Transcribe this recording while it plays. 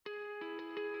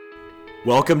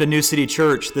Welcome to New City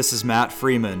Church. This is Matt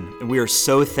Freeman, and we are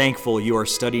so thankful you are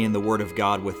studying the Word of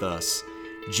God with us.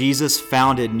 Jesus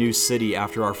founded New City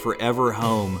after our forever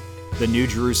home, the New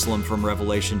Jerusalem from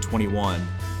Revelation 21.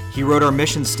 He wrote our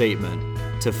mission statement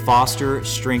to foster,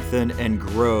 strengthen, and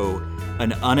grow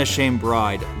an unashamed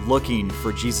bride looking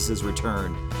for Jesus'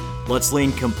 return. Let's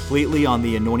lean completely on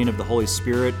the anointing of the Holy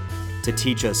Spirit to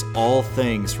teach us all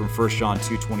things from 1 John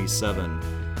 2:27.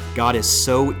 God is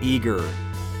so eager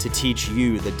to teach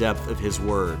you the depth of His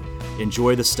Word.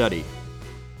 Enjoy the study.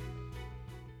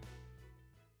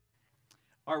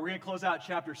 All right, we're going to close out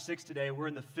chapter 6 today. We're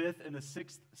in the 5th and the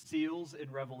 6th seals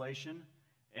in Revelation,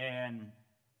 and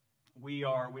we've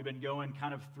been going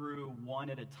kind of through one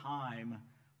at a time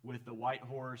with the white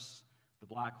horse, the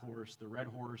black horse, the red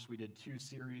horse. We did two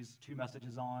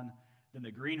messages on. Then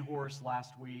the green horse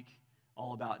last week,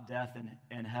 all about death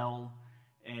and hell,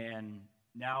 and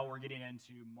now we're getting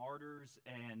into martyrs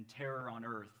and terror on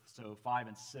earth, so 5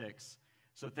 and 6.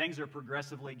 So things are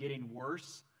progressively getting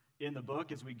worse in the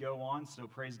book as we go on, so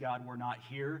praise God we're not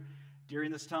here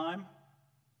during this time.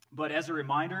 But as a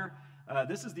reminder,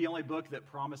 this is the only book that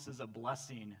promises a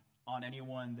blessing on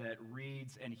anyone that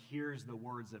reads and hears the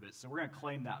words of it. So we're going to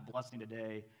claim that blessing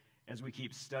today as we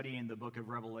keep studying the book of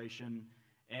Revelation.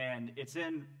 And it's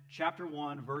in chapter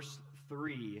 1, verse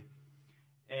 3.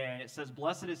 And it says,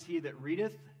 "Blessed is he that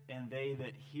readeth, and they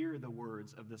that hear the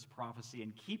words of this prophecy,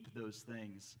 and keep those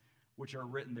things which are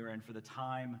written therein, for the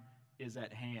time is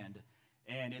at hand."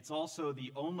 And it's also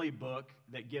the only book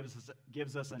that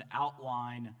gives us an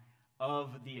outline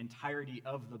of the entirety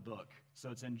of the book.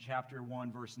 So it's in chapter 1,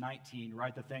 verse 19,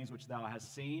 "Write the things which thou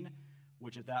hast seen,"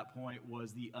 which at that point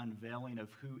was the unveiling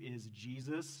of who is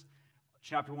Jesus.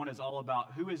 Chapter 1 is all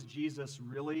about who is Jesus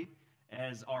really,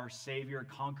 as our Savior,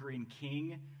 conquering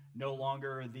King, no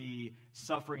longer the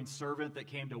suffering servant that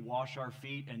came to wash our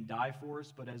feet and die for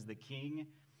us, but as the King.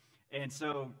 And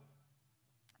so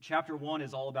chapter 1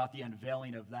 is all about the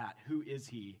unveiling of that. Who is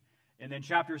He? And then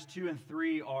chapters 2 and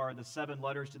 3 are the 7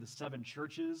 letters to the 7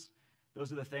 churches.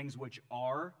 Those are the things which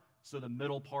are. So the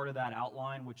middle part of that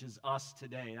outline, which is us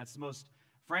today. That's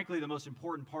frankly, the most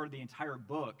important part of the entire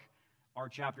book are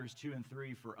chapters 2 and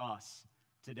 3 for us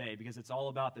today, because it's all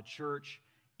about the church.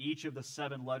 Each of the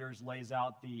 7 letters lays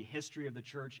out the history of the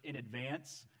church in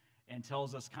advance and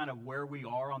tells us kind of where we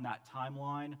are on that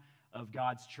timeline of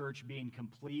God's church being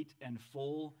complete and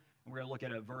full. And we're going to look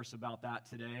at a verse about that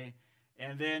today.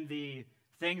 And then the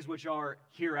things which are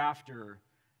hereafter.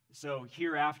 So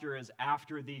hereafter is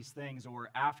after these things, or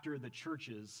after the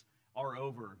churches are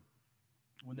over.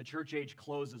 When the church age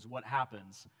closes, what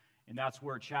happens? And that's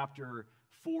where chapter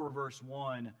 4, verse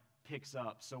 1 picks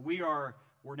up. So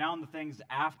we're now in the things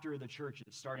after the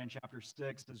churches. Starting in chapter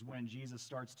 6 is when Jesus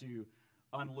starts to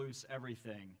unloose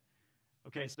everything.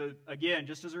 Okay, so again,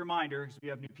 just as a reminder, because we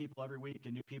have new people every week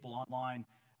and new people online,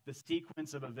 the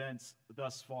sequence of events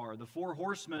thus far. The 4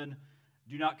 horsemen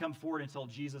do not come forward until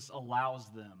Jesus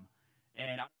allows them.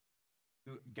 And I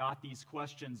got these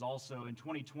questions also in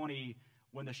 2020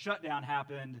 when the shutdown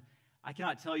happened. I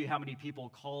cannot tell you how many people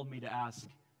called me to ask,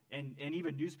 and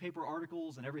even newspaper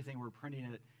articles and everything were printing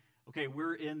it. Okay,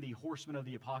 we're in the horsemen of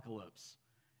the apocalypse,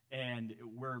 and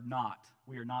we're not.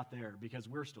 We are not there because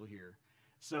we're still here.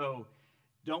 So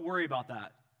don't worry about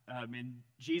that. And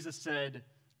Jesus said,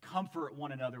 comfort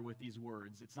one another with these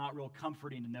words. It's not real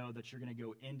comforting to know that you're going to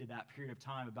go into that period of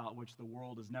time about which the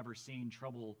world has never seen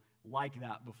trouble like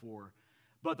that before.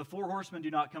 But the 4 horsemen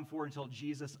do not come forward until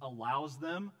Jesus allows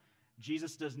them.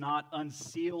 Jesus does not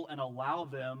unseal and allow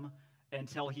them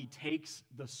until He takes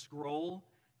the scroll.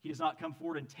 He does not come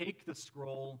forward and take the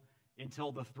scroll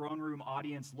until the throne room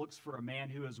audience looks for a man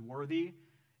who is worthy.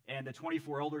 And the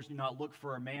 24 elders do not look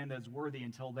for a man that is worthy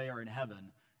until they are in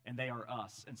heaven, and they are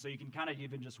us. And so you can kind of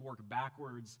even just work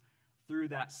backwards through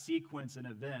that sequence and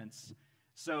events.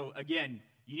 So again,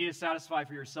 you need to satisfy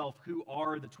for yourself who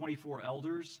are the 24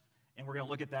 elders, and we're going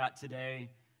to look at that today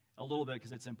a little bit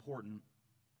because it's important.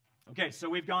 Okay, so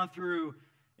we've gone through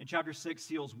in chapter 6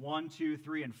 seals 1, 2,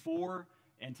 3, and 4,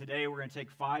 and today we're going to take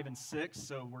 5 and 6,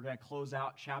 so we're going to close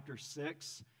out chapter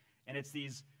 6, and it's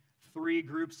these 3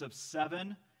 groups of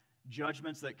 7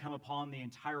 judgments that come upon the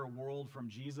entire world from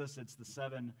Jesus. It's the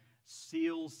 7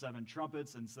 seals, 7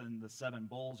 trumpets, and then the 7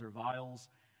 bowls or vials.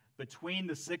 Between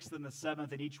the 6th and the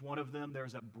 7th, in each one of them,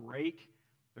 there's a break.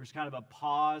 There's kind of a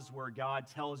pause where God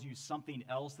tells you something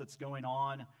else that's going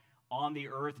on the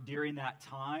earth during that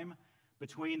time.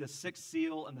 Between the 6th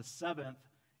seal and the 7th,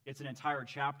 it's an entire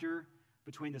chapter.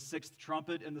 Between the 6th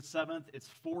trumpet and the 7th, it's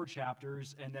 4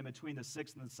 chapters. And then between the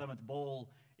 6th and the 7th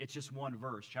bowl, it's just one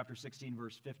verse, chapter 16,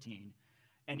 verse 15.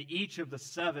 and each of the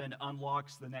 7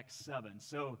 unlocks the next 7.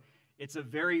 So it's a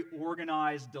very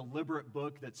organized, deliberate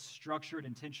book that's structured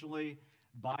intentionally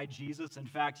by Jesus. In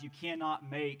fact, you cannot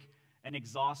make an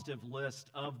exhaustive list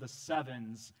of the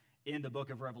 7s in the book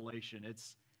of Revelation.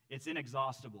 It's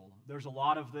inexhaustible. There's a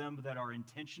lot of them that are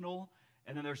intentional,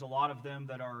 and then there's a lot of them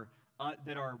that are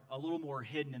a little more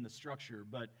hidden in the structure.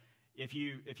 But if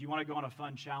you want to go on a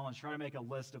fun challenge, try to make a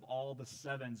list of all the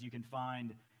 7s you can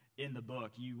find in the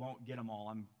book. You won't get them all.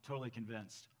 I'm totally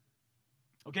convinced.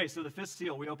 Okay, so the 5th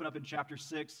seal, we open up in chapter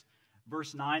 6,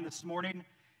 verse 9 this morning.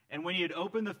 And when he had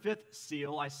opened the 5th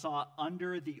seal, I saw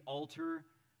under the altar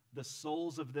the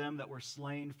souls of them that were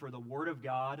slain for the word of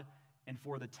God and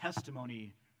for the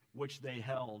testimony which they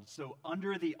held. So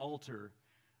under the altar.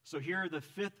 So here the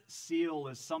 5th seal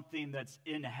is something that's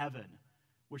in heaven,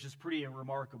 which is pretty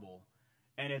remarkable.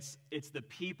 And it's the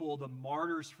people, the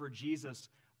martyrs for Jesus,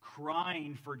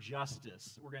 crying for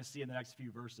justice. We're going to see in the next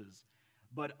few verses.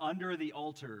 But under the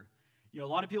altar, a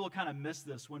lot of people kind of miss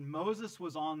this. When Moses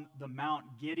was on the mount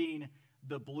getting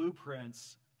the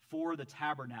blueprints for the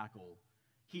tabernacle,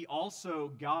 he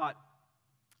also got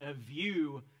a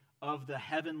view of the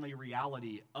heavenly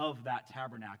reality of that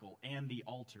tabernacle and the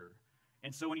altar.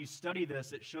 And so when you study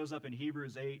this, it shows up in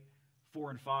Hebrews 8, 4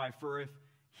 and 5. For if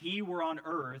he were on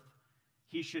earth,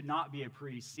 he should not be a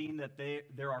priest, seeing that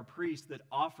there are priests that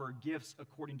offer gifts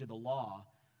according to the law,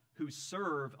 who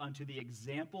serve unto the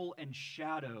example and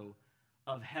shadow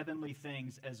of heavenly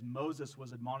things, as Moses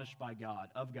was admonished by God,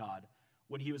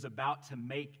 when he was about to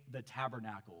make the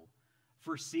tabernacle.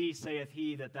 For see, saith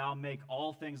he, that thou make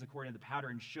all things according to the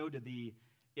pattern showed to thee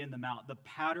in the mount. The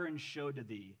pattern showed to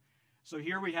thee. So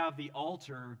here we have the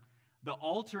altar. The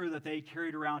altar that they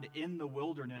carried around in the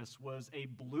wilderness was a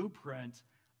blueprint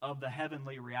of the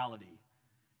heavenly reality.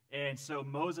 And so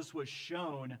Moses was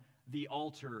shown the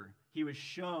altar. He was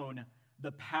shown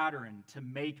the pattern to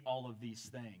make all of these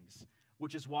things,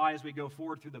 which is why as we go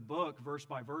forward through the book, verse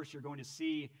by verse, you're going to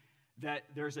see that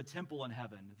there's a temple in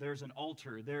heaven. There's an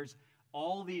altar. There's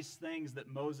all these things that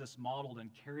Moses modeled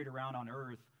and carried around on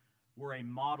earth were a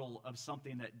model of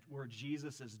something where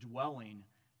Jesus is dwelling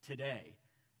today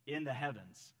in the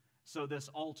heavens. So this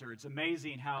altar, it's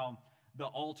amazing how the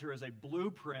altar is a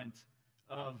blueprint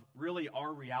of really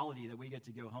our reality that we get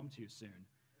to go home to soon.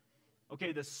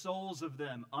 Okay, the souls of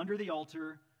them under the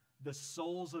altar, the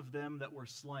souls of them that were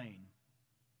slain.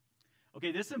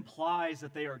 Okay, this implies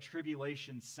that they are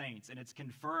tribulation saints, and it's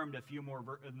confirmed a few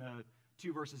more in the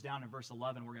 2 verses down in verse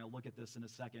 11. We're going to look at this in a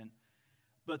second.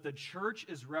 But the church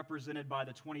is represented by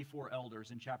the 24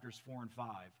 elders in chapters 4 and 5.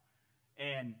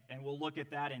 And we'll look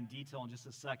at that in detail in just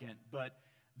a second. But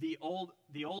the Old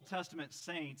Testament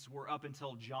saints were up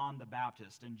until John the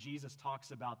Baptist, and Jesus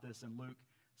talks about this in Luke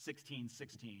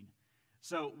 16:16.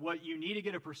 So what you need to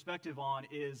get a perspective on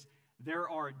is there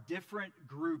are different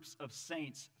groups of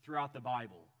saints throughout the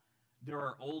Bible. There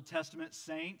are Old Testament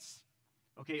saints,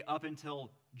 okay, up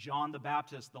until John the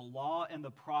Baptist. The law and the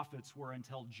prophets were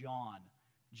until John,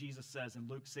 Jesus says in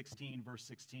Luke 16, verse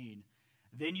 16.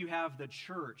 Then you have the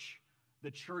church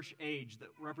age, that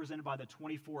represented by the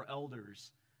 24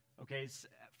 elders, okay,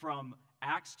 from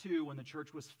Acts 2, when the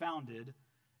church was founded,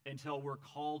 until we're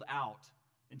called out,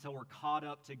 until we're caught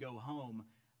up to go home.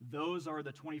 Those are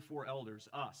the 24 elders,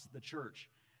 us, the church.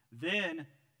 Then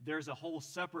there's a whole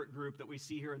separate group that we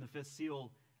see here in the 5th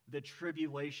seal, the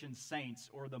tribulation saints,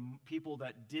 or the people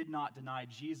that did not deny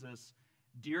Jesus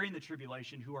during the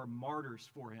tribulation, who are martyrs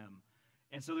for him.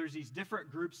 And so there's these different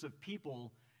groups of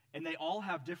people, and they all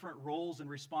have different roles and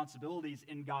responsibilities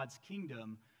in God's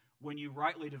kingdom when you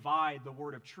rightly divide the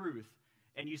word of truth.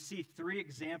 And you see 3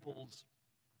 examples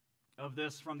of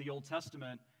this from the Old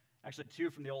Testament, actually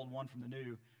 2 from the Old, 1 from the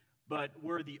New, but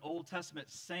where the Old Testament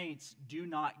saints do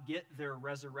not get their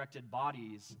resurrected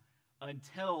bodies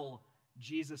until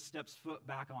Jesus steps foot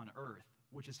back on earth,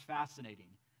 which is fascinating.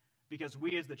 Because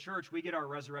we as the church, we get our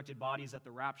resurrected bodies at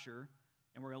the rapture,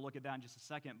 and we're going to look at that in just a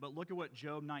second. But look at what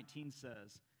Job 19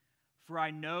 says. For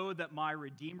I know that my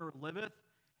Redeemer liveth,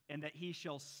 and that he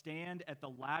shall stand at the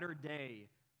latter day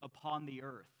upon the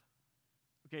earth.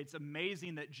 Okay, it's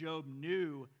amazing that Job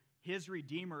knew his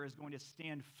Redeemer is going to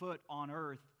stand foot on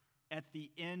earth at the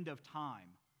end of time,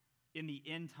 in the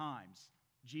end times.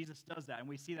 Jesus does that, and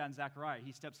we see that in Zechariah.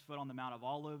 He steps foot on the Mount of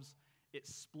Olives. It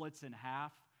splits in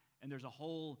half, and there's a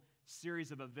whole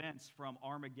series of events from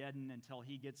Armageddon until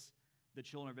he gets the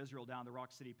children of Israel down to the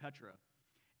rock city Petra.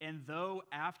 And though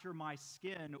after my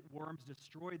skin worms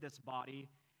destroy this body,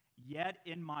 yet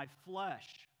in my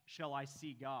flesh shall I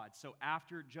see God. So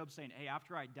after Job's saying, hey,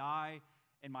 after I die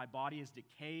and my body is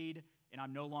decayed and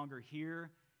I'm no longer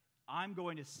here, I'm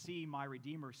going to see my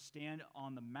Redeemer stand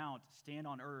on the mount, stand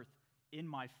on earth in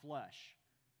my flesh.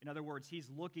 In other words, he's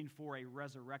looking for a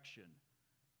resurrection.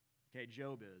 Okay,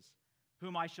 Job is.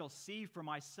 Whom I shall see for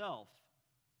myself,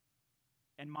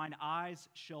 and mine eyes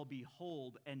shall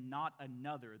behold, and not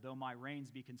another, though my reins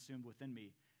be consumed within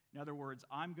me. In other words,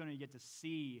 I'm going to get to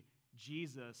see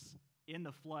Jesus in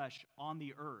the flesh on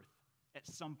the earth at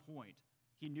some point.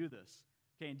 He knew this.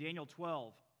 Okay, in Daniel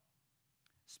 12,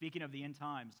 speaking of the end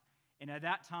times, and at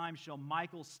that time shall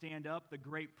Michael stand up, the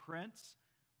great prince,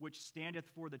 which standeth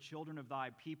for the children of thy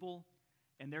people,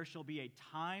 and there shall be a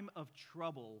time of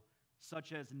trouble,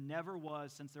 such as never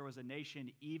was since there was a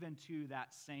nation, even to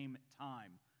that same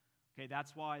time. Okay,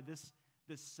 that's why this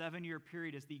 7-year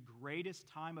period is the greatest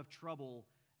time of trouble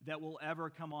that will ever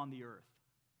come on the earth.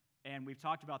 And we've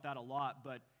talked about that a lot,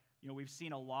 but we've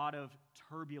seen a lot of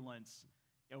turbulence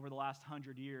over the last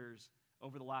 100 years,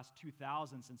 over the last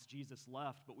 2,000 since Jesus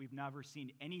left, but we've never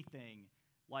seen anything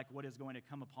like what is going to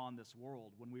come upon this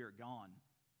world when we are gone.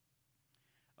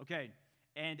 Okay,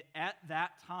 and at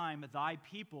that time, thy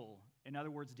people, in other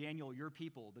words, Daniel, your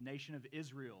people, the nation of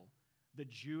Israel, the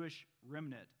Jewish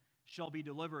remnant, shall be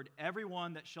delivered, every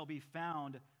one that shall be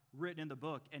found written in the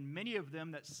book. And many of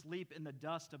them that sleep in the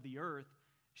dust of the earth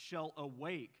shall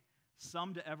awake,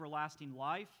 some to everlasting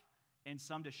life, and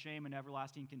some to shame and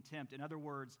everlasting contempt. In other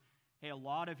words, hey, a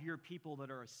lot of your people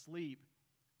that are asleep,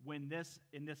 in this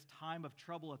time of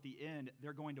trouble at the end,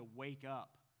 they're going to wake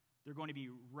up. They're going to be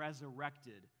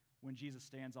resurrected when Jesus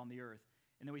stands on the earth.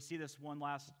 And then we see this one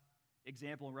last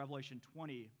example in Revelation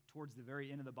 20, towards the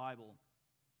very end of the Bible.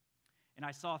 And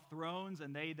I saw thrones,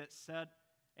 and they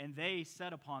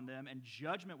sat upon them, and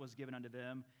judgment was given unto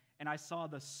them. And I saw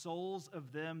the souls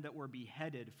of them that were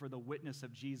beheaded for the witness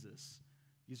of Jesus.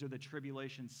 These are the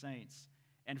tribulation saints.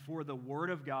 And for the word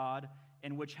of God,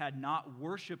 and which had not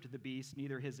worshipped the beast,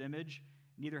 neither his image,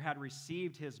 neither had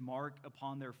received his mark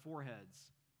upon their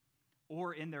foreheads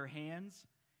or in their hands.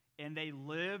 And they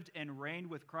lived and reigned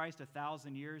with Christ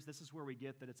 1,000 years. This is where we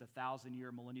get that it's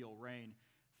 1,000-year millennial reign.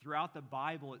 Throughout the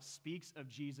Bible, it speaks of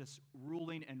Jesus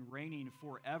ruling and reigning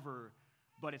forever,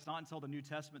 but it's not until the New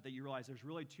Testament that you realize there's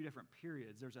really two different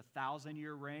periods. There's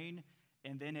 1,000-year reign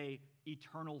and then a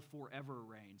eternal forever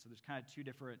reign. So there's kind of two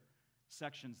different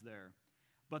sections there.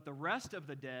 But the rest of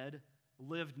the dead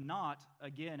lived not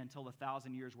again until the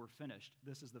 1,000 years were finished.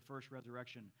 This is the first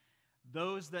resurrection.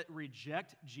 Those that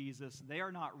reject Jesus, they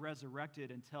are not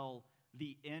resurrected until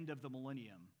the end of the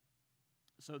millennium.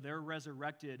 So they're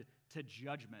resurrected to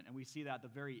judgment, and we see that at the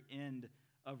very end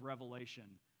of Revelation.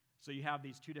 So you have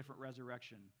these two different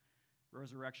resurrections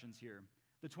here.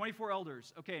 The 24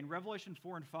 elders, okay, in Revelation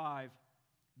 4 and 5,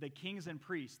 the kings and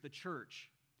priests, the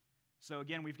church. So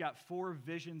again, we've got 4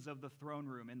 visions of the throne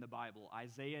room in the Bible: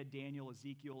 Isaiah, Daniel,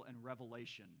 Ezekiel, and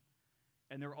Revelation.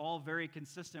 And they're all very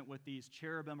consistent with these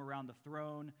cherubim around the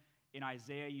throne. In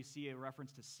Isaiah, you see a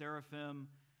reference to seraphim.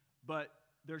 But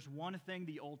there's one thing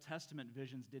the Old Testament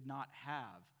visions did not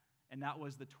have, and that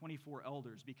was the 24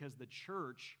 elders, because the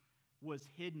church was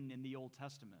hidden in the Old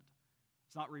Testament.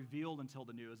 It's not revealed until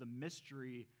the New. It was a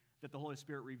mystery that the Holy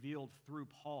Spirit revealed through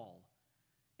Paul.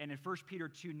 And in 1 Peter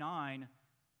 2:9,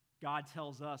 God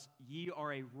tells us, ye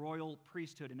are a royal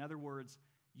priesthood. In other words,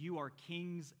 you are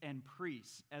kings and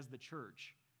priests as the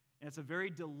church. And it's a very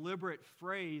deliberate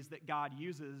phrase that God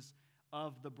uses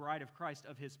of the bride of Christ,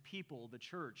 of his people, the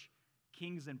church,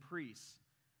 kings and priests.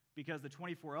 Because the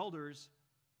 24 elders,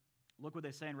 look what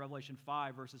they say in Revelation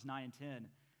 5, verses 9 and 10.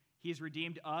 He's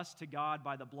redeemed us to God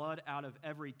by the blood out of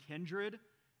every kindred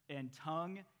and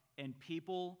tongue and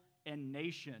people and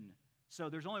nation. So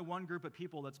there's only one group of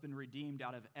people that's been redeemed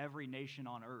out of every nation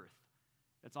on earth.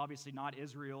 That's obviously not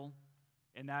Israel,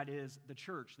 and that is the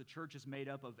church. The church is made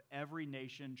up of every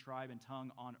nation, tribe, and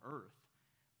tongue on earth.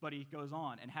 But he goes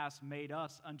on, and hast made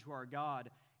us unto our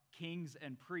God kings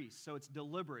and priests. So it's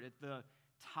deliberate. The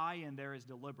tie-in there is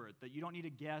deliberate, that you don't need to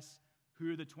guess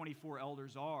who the 24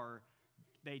 elders are.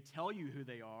 They tell you who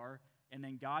they are, and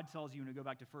then God tells you, when you go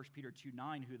back to 1 Peter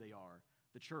 2:9, who they are.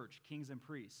 The church, kings and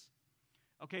priests.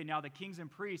 Okay, now the kings and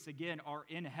priests, again, are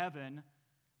in heaven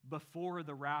before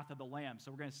the wrath of the Lamb.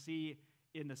 So we're going to see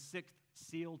in the 6th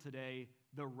seal today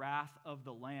the wrath of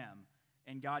the Lamb.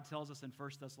 And God tells us in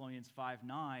 1 Thessalonians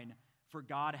 5:9, for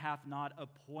God hath not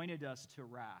appointed us to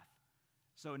wrath.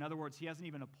 So in other words, he hasn't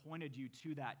even appointed you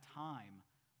to that time,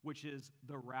 which is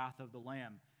the wrath of the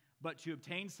Lamb, but to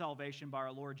obtain salvation by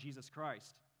our Lord Jesus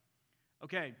Christ.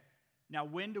 Okay, now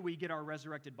when do we get our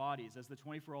resurrected bodies? As the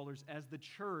 24 elders, as the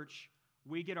church,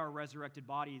 we get our resurrected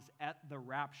bodies at the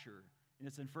rapture. And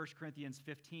it's in 1 Corinthians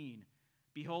 15.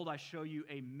 Behold, I show you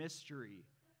a mystery.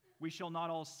 We shall not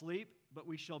all sleep, but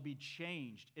we shall be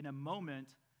changed in a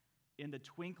moment, in the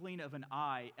twinkling of an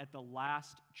eye, at the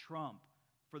last trump.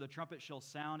 For the trumpet shall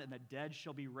sound, and the dead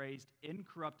shall be raised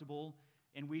incorruptible,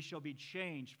 and we shall be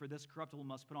changed. For this corruptible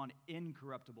must put on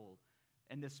incorruptible,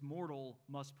 and this mortal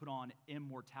must put on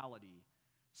immortality.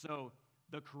 So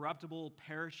the corruptible,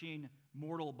 perishing,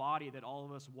 mortal body that all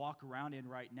of us walk around in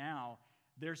right now,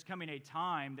 there's coming a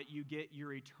time that you get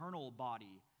your eternal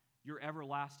body, your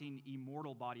everlasting,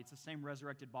 immortal body. It's the same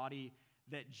resurrected body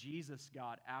that Jesus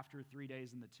got after 3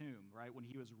 days in the tomb, right? When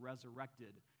he was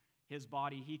resurrected. His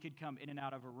body, he could come in and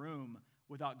out of a room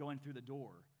without going through the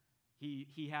door.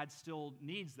 He had still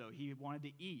needs, though. He wanted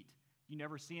to eat. You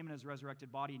never see him in his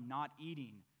resurrected body not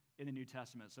eating in the New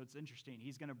Testament. So it's interesting.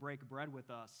 He's going to break bread with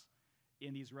us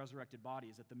in these resurrected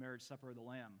bodies at the marriage supper of the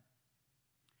Lamb.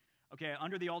 Okay,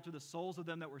 under the altar, the souls of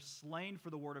them that were slain for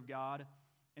the word of God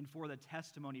and for the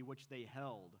testimony which they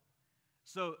held.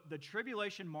 So the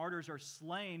tribulation martyrs are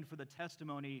slain for the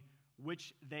testimony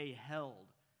which they held.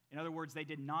 In other words, they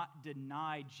did not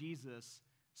deny Jesus,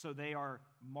 so they are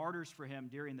martyrs for him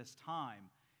during this time.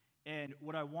 And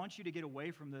what I want you to get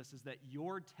away from this is that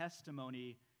your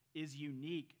testimony is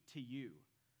unique to you.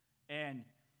 And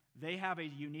they have a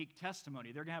unique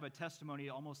testimony. They're going to have a testimony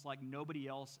almost like nobody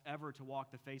else ever to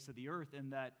walk the face of the earth, in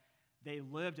that they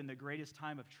lived in the greatest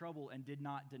time of trouble and did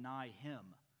not deny him.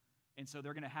 And so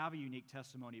they're going to have a unique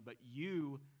testimony. But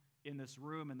you in this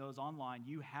room and those online,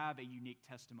 you have a unique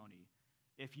testimony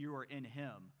if you are in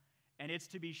him. And it's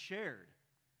to be shared.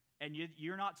 And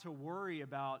you're not to worry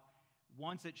about,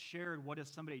 once it's shared, what does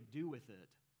somebody do with it?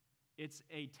 It's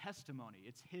a testimony.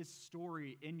 It's his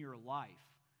story in your life.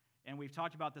 And we've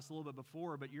talked about this a little bit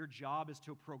before, but your job is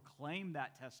to proclaim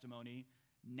that testimony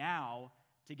now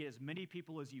to get as many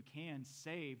people as you can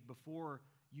saved before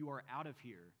you are out of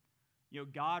here. You know,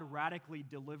 God radically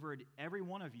delivered every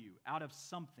one of you out of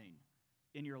something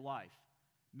in your life.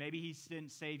 Maybe he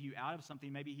didn't save you out of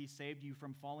something. Maybe he saved you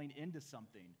from falling into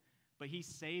something. But he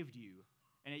saved you,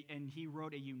 and he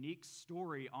wrote a unique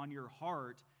story on your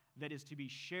heart that is to be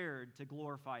shared to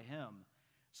glorify him.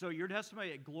 So your testimony,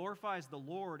 it glorifies the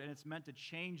Lord, and it's meant to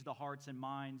change the hearts and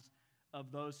minds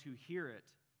of those who hear it.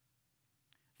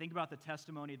 Think about the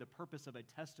testimony, the purpose of a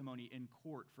testimony in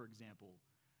court, for example.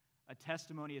 A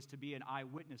testimony is to be an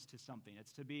eyewitness to something.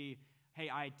 It's to be, hey,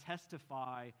 I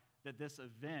testify that this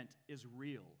event is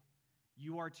real.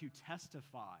 You are to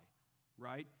testify,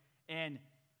 right? And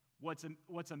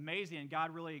what's amazing, and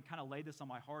God really kind of laid this on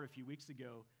my heart a few weeks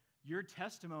ago, your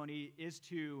testimony is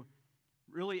to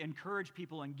really encourage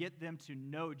people and get them to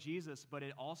know Jesus, but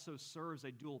it also serves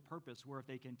a dual purpose where if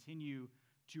they continue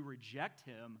to reject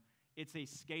him, it's a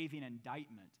scathing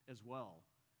indictment as well,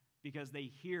 because they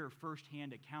hear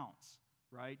firsthand accounts,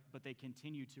 right? But they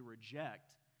continue to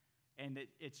reject, and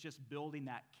it's just building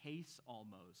that case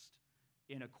almost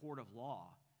in a court of law.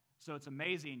 So it's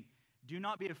amazing. Do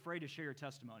not be afraid to share your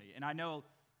testimony. And I know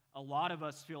a lot of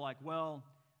us feel like, well,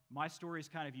 my story is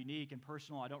kind of unique and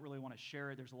personal. I don't really want to share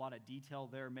it. There's a lot of detail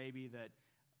there maybe that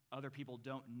other people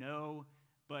don't know.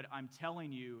 But I'm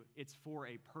telling you, it's for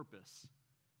a purpose.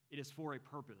 It is for a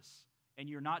purpose. And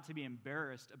you're not to be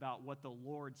embarrassed about what the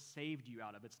Lord saved you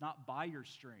out of. It's not by your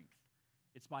strength.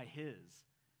 It's by his.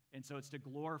 And so it's to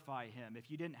glorify him.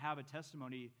 If you didn't have a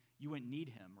testimony, you wouldn't need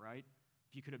him, right?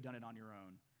 If you could have done it on your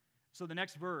own. So the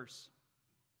next verse,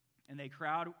 and they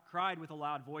cried with a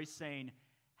loud voice, saying,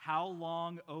 How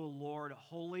long, O Lord,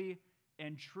 holy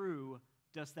and true,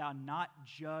 dost thou not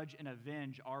judge and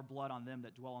avenge our blood on them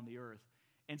that dwell on the earth?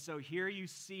 And so here you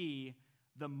see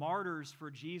the martyrs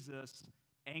for Jesus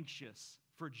anxious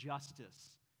for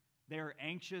justice. They are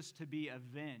anxious to be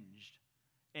avenged.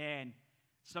 And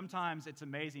sometimes it's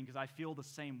amazing because I feel the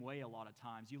same way a lot of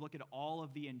times. You look at all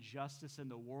of the injustice in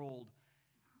the world,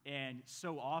 and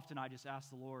so often I just ask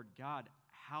the Lord, God,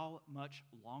 how much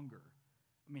longer?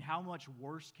 I mean, how much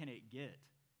worse can it get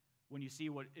when you see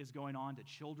what is going on to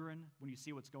children, when you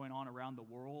see what's going on around the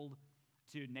world,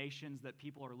 to nations that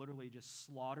people are literally just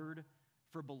slaughtered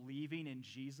for believing in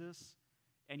Jesus?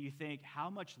 And you think, how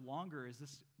much longer is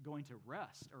this going to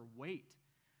rest or wait?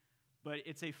 But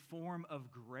it's a form of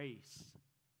grace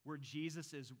where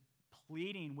Jesus is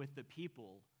pleading with the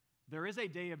people. There is a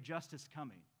day of justice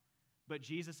coming, but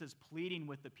Jesus is pleading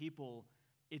with the people,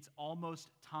 it's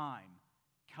almost time.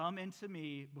 Come into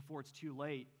me before it's too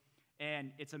late.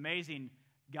 And it's amazing.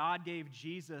 God gave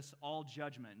Jesus all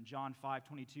judgment in John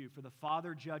 5:22. For the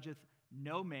Father judgeth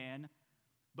no man,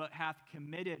 but hath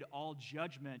committed all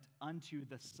judgment unto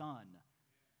the Son.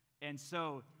 And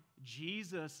so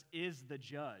Jesus is the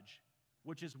judge,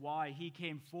 which is why he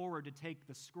came forward to take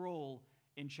the scroll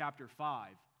in chapter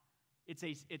 5.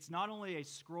 It's not only a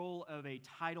scroll of a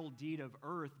title deed of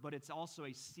earth, but it's also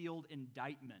a sealed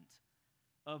indictment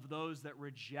of those that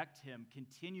reject him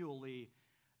continually.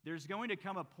 There's going to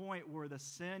come a point where the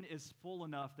sin is full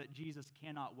enough that Jesus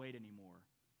cannot wait anymore.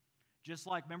 Just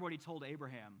like, remember what he told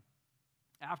Abraham.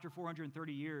 After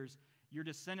 430 years, your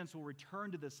descendants will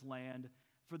return to this land,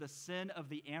 for the sin of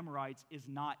the Amorites is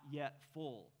not yet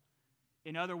full.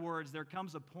 In other words, there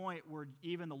comes a point where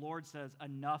even the Lord says,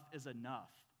 enough is enough.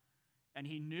 And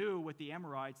he knew with the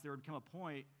Amorites there would come a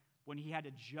point when he had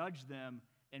to judge them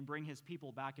and bring his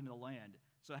people back into the land.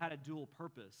 So it had a dual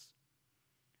purpose.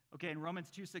 Okay, in Romans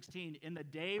 2:16, in the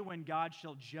day when God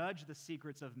shall judge the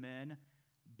secrets of men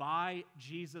by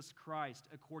Jesus Christ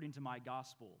according to my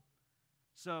gospel.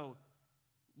 So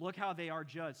look how they are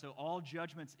judged. So all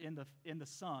judgments in the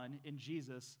Son, in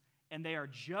Jesus, and they are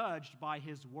judged by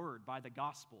his word, by the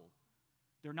gospel.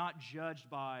 They're not judged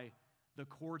by the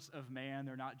courts of man.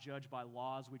 They're not judged by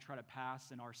laws we try to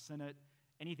pass in our Senate,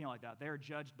 anything like that. They are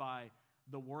judged by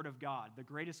the word of God. The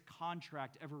greatest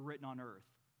contract ever written on earth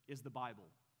is the Bible.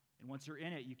 And once you're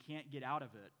in it, you can't get out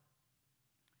of it.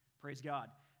 Praise God.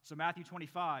 So Matthew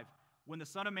 25, when the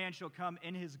Son of Man shall come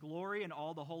in his glory and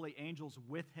all the holy angels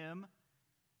with him,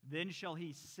 then shall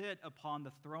he sit upon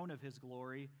the throne of his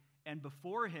glory, and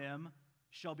before him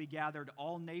shall be gathered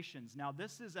all nations. Now,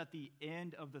 this is at the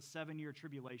end of the 7-year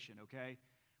tribulation, okay?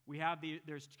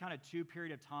 There's kind of two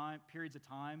periods of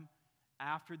time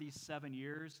after these 7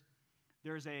 years.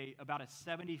 There's about a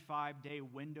 75-day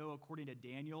window, according to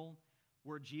Daniel,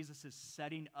 where Jesus is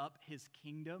setting up his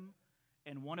kingdom.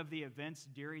 And one of the events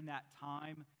during that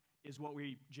time is what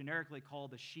we generically call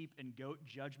the sheep and goat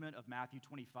judgment of Matthew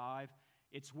 25.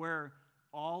 It's where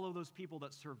all of those people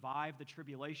that survive the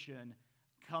tribulation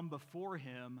come before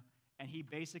him, and he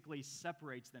basically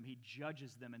separates them. He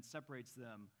judges them and separates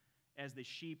them as the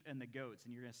sheep and the goats.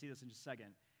 And you're going to see this in just a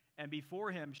second. And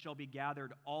before him shall be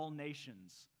gathered all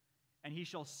nations, and he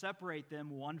shall separate them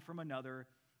one from another,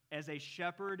 as a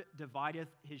shepherd divideth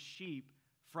his sheep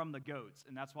from the goats.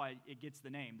 And that's why it gets the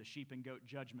name, the sheep and goat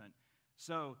judgment.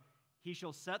 So he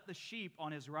shall set the sheep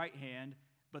on his right hand,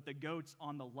 but the goats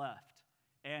on the left.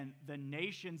 And the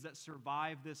nations that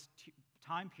survive this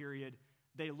time period,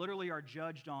 they literally are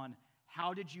judged on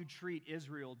how did you treat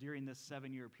Israel during this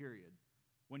 7-year period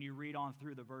when you read on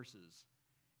through the verses.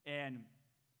 And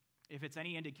if it's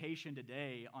any indication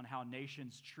today on how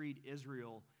nations treat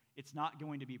Israel, it's not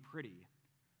going to be pretty,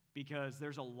 because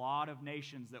there's a lot of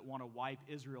nations that want to wipe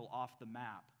Israel off the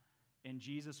map. And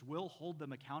Jesus will hold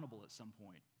them accountable at some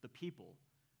point, the people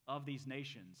of these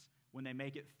nations, when they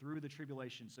make it through the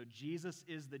tribulation. So Jesus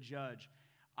is the judge.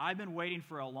 I've been waiting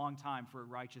for a long time for a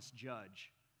righteous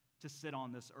judge to sit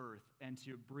on this earth and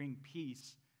to bring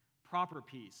peace, proper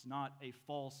peace, not a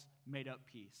false, made-up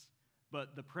peace,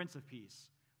 but the Prince of Peace.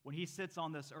 When he sits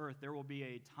on this earth, there will be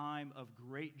a time of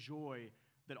great joy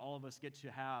that all of us get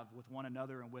to have with one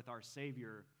another and with our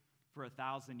Savior for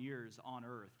 1,000 years on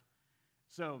earth.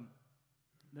 So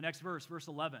the next verse, verse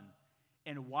 11,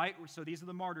 so these are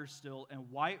the martyrs still, and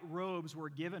white robes were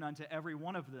given unto every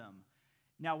one of them.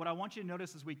 Now, what I want you to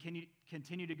notice as we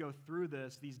continue to go through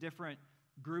this, these different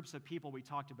groups of people we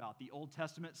talked about, the Old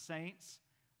Testament saints,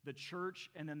 the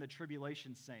church, and then the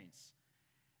tribulation saints.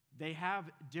 They have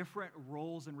different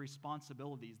roles and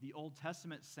responsibilities. The Old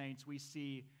Testament saints we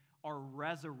see are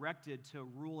resurrected to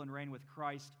rule and reign with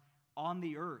Christ on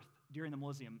the earth during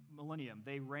the millennium.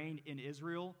 They reign in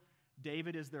Israel.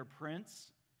 David is their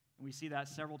prince, and we see that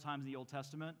several times in the Old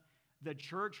Testament. The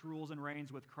church rules and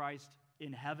reigns with Christ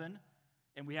in heaven,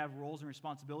 and we have roles and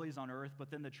responsibilities on earth.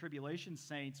 But then the tribulation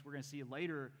saints, we're going to see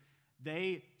later,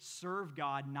 they serve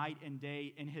God night and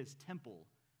day in his temple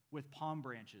with palm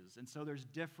branches. And so there's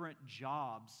different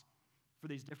jobs for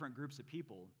these different groups of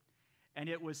people. And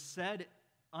it was said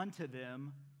unto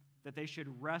them that they should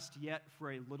rest yet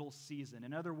for a little season.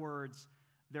 In other words,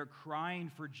 they're crying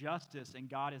for justice, and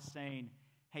God is saying,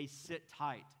 hey, sit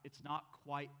tight. It's not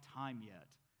quite time yet.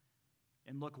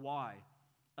 And look why.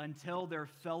 Until their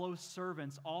fellow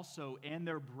servants also and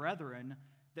their brethren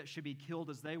that should be killed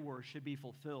as they were should be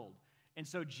fulfilled. And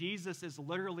so Jesus is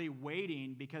literally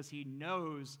waiting because he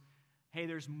knows, hey,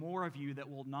 there's more of you that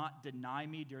will not deny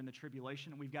me during the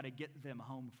tribulation, and we've got to get them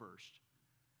home first.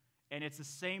 And it's the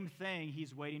same thing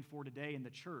he's waiting for today in the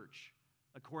church,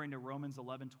 according to Romans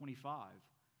 11:25.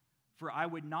 For I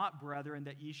would not, brethren,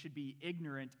 that ye should be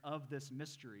ignorant of this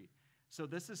mystery. So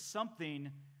this is something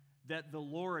that the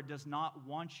Lord does not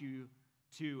want you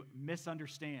to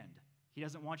misunderstand. He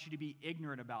doesn't want you to be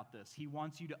ignorant about this. He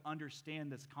wants you to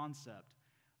understand this concept,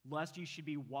 lest you should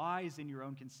be wise in your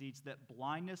own conceits, that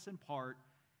blindness in part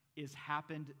is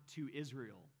happened to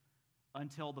Israel.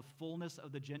 until the fullness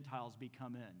of the Gentiles be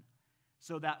come in.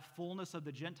 So that fullness of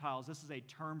the Gentiles, this is a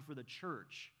term for the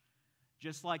church.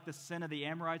 Just like the sin of the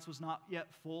Amorites was not yet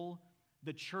full,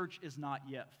 the church is not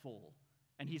yet full.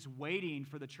 And he's waiting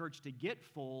for the church to get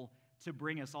full to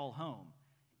bring us all home.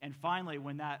 And finally,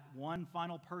 when that one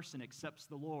final person accepts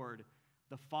the Lord,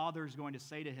 the Father is going to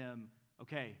say to him,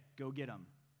 okay, go get him.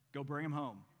 Go bring him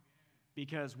home.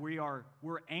 Because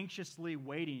we're anxiously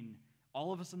waiting.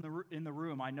 All of us in the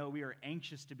room, I know we are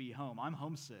anxious to be home. I'm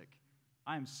homesick.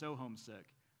 I am so homesick.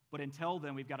 But until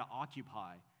then, we've got to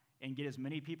occupy and get as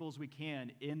many people as we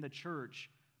can in the church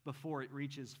before it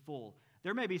reaches full.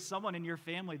 There may be someone in your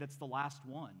family that's the last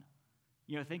one.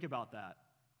 Think about that.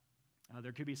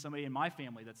 There could be somebody in my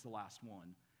family that's the last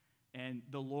one. And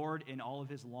the Lord, in all of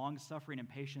his long-suffering and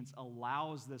patience,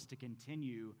 allows this to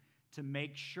continue to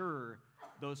make sure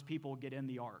those people get in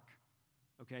the ark.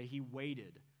 Okay, he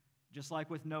waited. Just like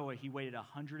with Noah, he waited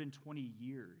 120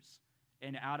 years.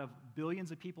 And out of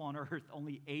billions of people on earth,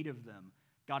 only 8 of them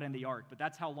got in the ark. But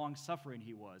that's how long-suffering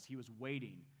he was. He was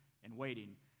waiting and waiting.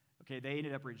 Okay, they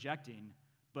ended up rejecting,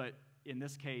 but in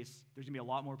this case, there's going to be a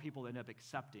lot more people that end up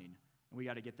accepting, and we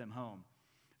got to get them home.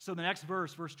 So the next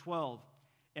verse, verse 12,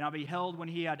 and I beheld when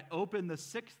he had opened the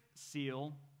 6th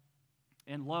seal,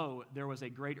 and lo, there was a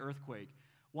great earthquake.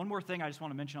 One more thing I just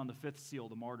want to mention on the 5th seal,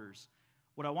 the martyrs.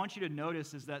 What I want you to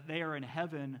notice is that they are in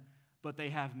heaven, but they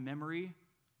have memory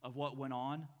of what went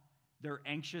on. They're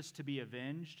anxious to be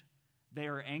avenged. They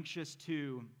are anxious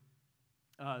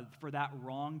for that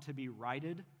wrong to be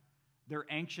righted. They're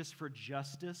anxious for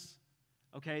justice.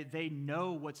 Okay, they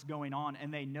know what's going on,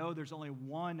 and they know there's only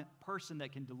one person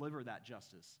that can deliver that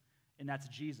justice, and that's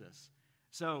Jesus.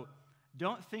 So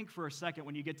don't think for a second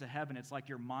when you get to heaven, it's like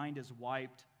your mind is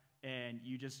wiped and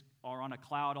you just are on a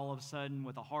cloud all of a sudden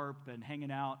with a harp and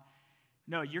hanging out.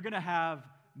 No, you're going to have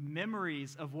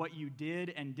memories of what you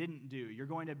did and didn't do. You're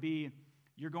going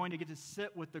to get to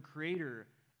sit with the Creator,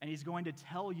 and he's going to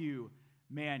tell you,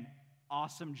 man,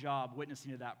 awesome job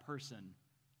witnessing to that person.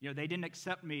 They didn't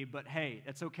accept me, but hey,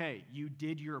 it's okay. You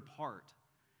did your part.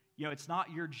 It's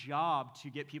not your job to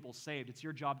get people saved. It's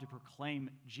your job to proclaim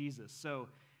Jesus. So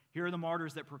here are the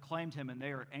martyrs that proclaimed him, and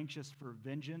they are anxious for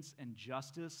vengeance and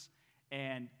justice,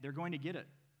 and they're going to get it.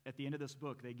 At the end of this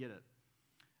book, they get it.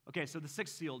 Okay, so the 6th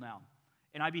seal now.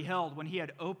 And I beheld when he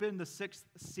had opened the 6th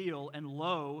seal, and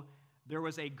lo, there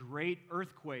was a great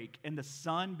earthquake, and the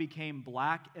sun became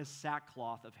black as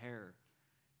sackcloth of hair,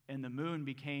 and the moon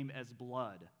became as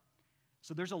blood.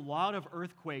 So there's a lot of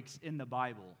earthquakes in the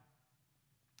Bible.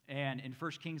 And in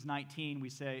 1 Kings 19, we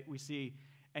see,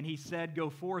 and he said, go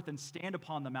forth and stand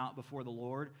upon the mount before the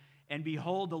Lord. And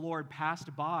behold, the Lord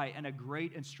passed by, and a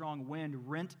great and strong wind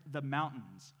rent the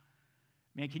mountains.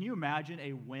 Man, can you imagine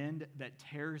a wind that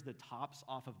tears the tops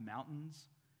off of mountains?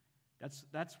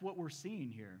 That's what we're seeing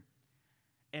here.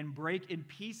 And break in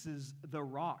pieces the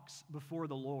rocks before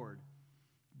the Lord.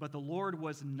 But the Lord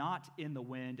was not in the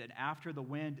wind, and after the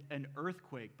wind, an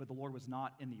earthquake, but the Lord was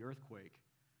not in the earthquake.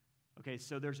 Okay,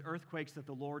 so there's earthquakes that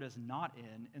the Lord is not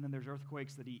in, and then there's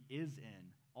earthquakes that he is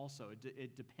in also.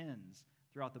 It depends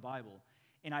throughout the Bible.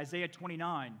 In Isaiah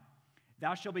 29,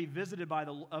 thou shalt be visited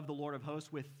of the Lord of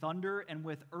hosts with thunder and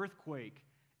with earthquake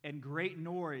and great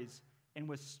noise and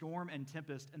with storm and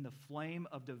tempest and the flame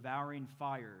of devouring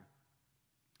fire.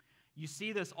 You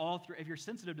see this all through, if you're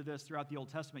sensitive to this throughout the Old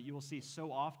Testament, you will see so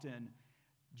often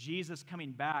Jesus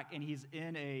coming back, and he's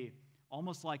in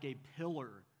almost like a pillar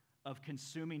of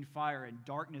consuming fire, and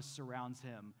darkness surrounds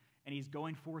him, and he's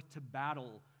going forth to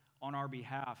battle on our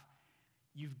behalf.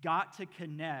 You've got to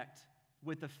connect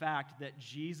with the fact that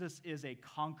Jesus is a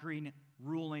conquering,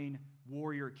 ruling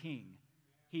warrior king.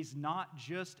 He's not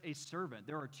just a servant.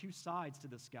 There are 2 sides to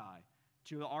this guy,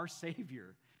 to our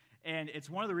Savior. And it's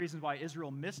one of the reasons why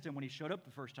Israel missed him when he showed up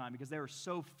the first time, because they were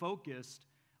so focused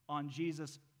on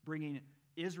Jesus bringing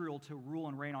Israel to rule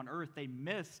and reign on earth, they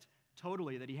missed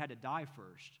totally that he had to die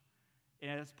first.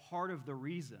 And that's part of the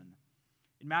reason.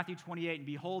 In Matthew 28, and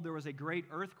behold, there was a great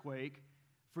earthquake,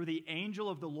 for the angel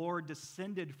of the Lord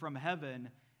descended from heaven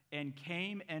and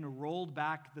came and rolled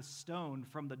back the stone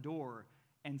from the door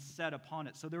and sat upon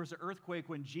it. So there was an earthquake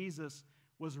when Jesus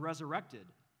was resurrected.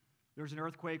 There was an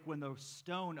earthquake when the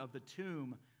stone of the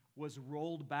tomb was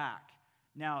rolled back.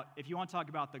 Now, if you want to talk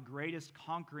about the greatest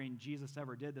conquering Jesus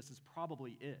ever did, this is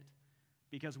probably it.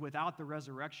 Because without the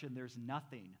resurrection, there's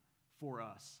nothing for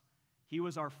us. He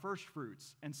was our first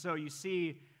fruits. And so you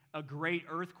see a great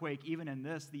earthquake even in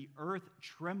this. The earth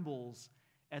trembles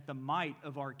at the might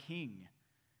of our King.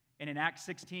 And in Acts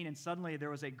 16, and suddenly there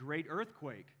was a great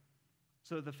earthquake.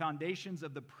 So the foundations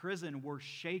of the prison were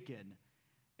shaken.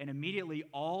 And immediately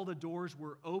all the doors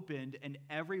were opened and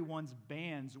everyone's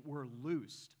bands were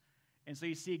loosed. And so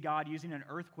you see God using an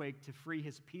earthquake to free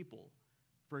his people,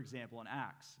 for example, in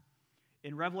Acts.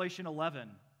 In Revelation 11,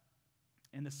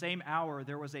 in the same hour,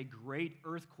 there was a great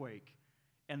earthquake,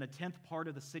 and the 10th part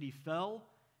of the city fell,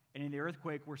 and in the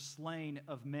earthquake were slain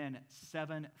of men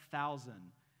 7,000.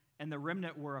 And the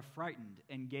remnant were affrighted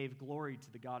and gave glory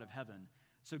to the God of heaven.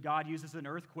 So God uses an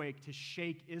earthquake to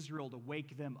shake Israel, to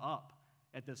wake them up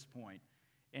at this point.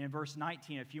 And in verse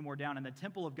 19, a few more down, and the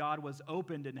temple of God was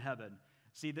opened in heaven.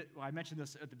 See, I mentioned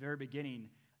this at the very beginning.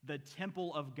 The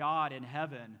temple of God in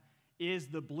heaven is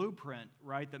the blueprint,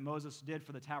 right, that Moses did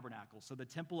for the tabernacle. So the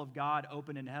temple of God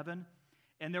opened in heaven,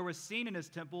 and there was seen in his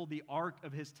temple the ark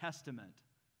of his testament.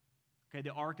 Okay,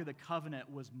 the Ark of the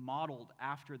Covenant was modeled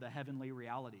after the heavenly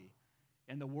reality,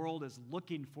 and the world is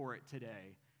looking for it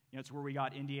today. You know, it's where we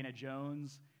got Indiana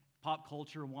Jones. Pop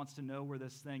culture wants to know where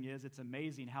this thing is. It's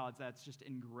amazing how that's just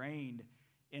ingrained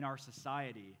in our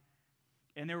society.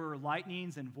 And there were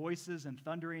lightnings and voices and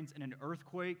thunderings and an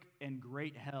earthquake and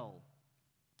great hell.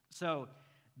 So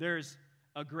there's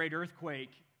a great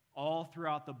earthquake all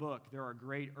throughout the book. There are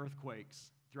great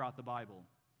earthquakes throughout the Bible.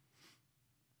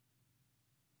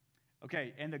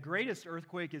 Okay, and the greatest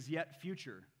earthquake is yet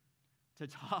future, to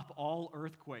top all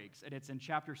earthquakes, and it's in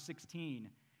chapter 16.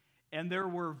 And there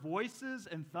were voices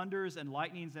and thunders and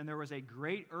lightnings, and there was a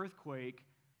great earthquake,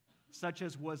 such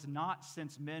as was not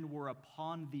since men were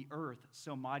upon the earth,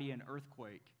 so mighty an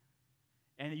earthquake.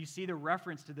 And you see the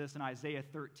reference to this in Isaiah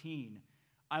 13.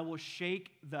 I will shake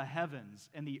the heavens,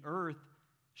 and the earth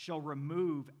shall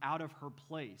remove out of her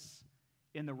place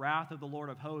in the wrath of the Lord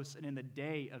of hosts and in the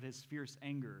day of his fierce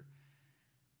anger.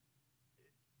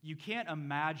 You can't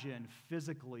imagine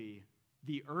physically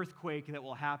the earthquake that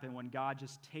will happen when God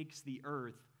just takes the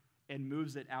earth and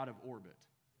moves it out of orbit.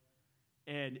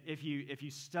 And if you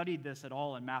studied this at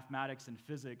all in mathematics and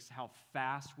physics, how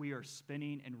fast we are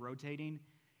spinning and rotating,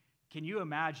 can you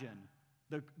imagine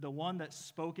the one that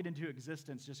spoke it into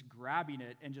existence just grabbing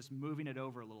it and just moving it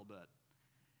over a little bit?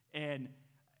 And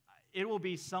it will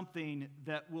be something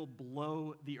that will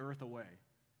blow the earth away.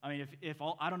 I mean,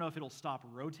 I don't know if it'll stop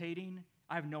rotating.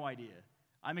 I have no idea.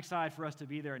 I'm excited for us to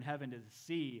be there in heaven to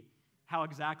see how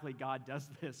exactly God does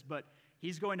this, but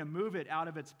he's going to move it out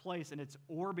of its place, and it's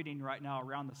orbiting right now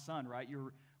around the sun, right?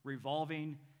 You're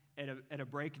revolving at a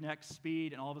breakneck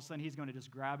speed, and all of a sudden he's going to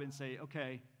just grab it and say,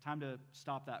 okay, time to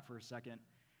stop that for a second.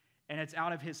 And it's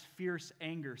out of his fierce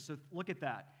anger. So look at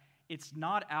that. It's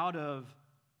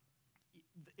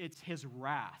his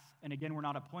wrath. And again, we're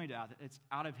not appointed out. It's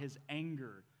out of his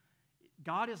anger.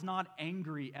 God is not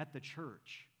angry at the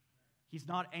church. He's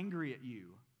not angry at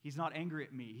you. He's not angry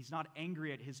at me. He's not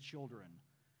angry at his children,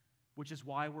 which is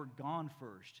why we're gone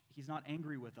first. He's not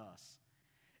angry with us.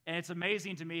 And it's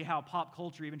amazing to me how pop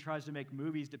culture even tries to make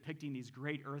movies depicting these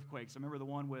great earthquakes. I remember the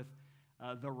one with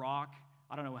The Rock.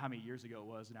 I don't know how many years ago it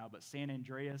was now, but San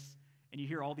Andreas. And you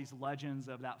hear all these legends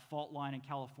of that fault line in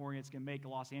California. It's going to make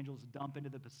Los Angeles dump into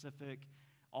the Pacific,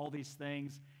 all these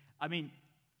things. I mean,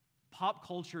 pop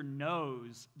culture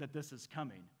knows that this is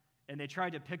coming, and they try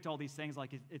to depict all these things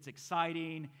like it's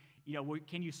exciting. You know,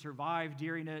 can you survive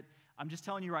during it? I'm just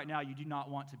telling you right now, you do not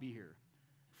want to be here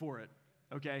for it,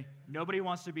 okay? Nobody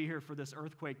wants to be here for this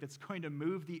earthquake that's going to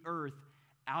move the earth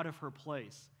out of her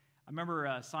place. I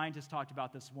remember scientists talked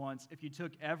about this once. If you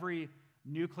took every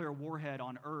nuclear warhead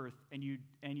on Earth and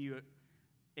you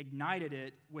ignited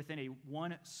it within a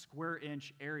 1 square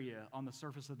inch area on the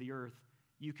surface of the Earth,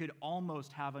 you could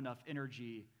almost have enough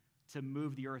energy to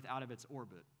move the Earth out of its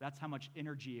orbit. That's how much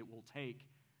energy it will take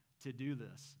to do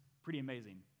this. Pretty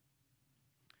amazing.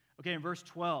 Okay, in verse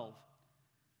 12,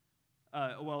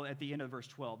 at the end of verse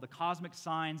 12, the cosmic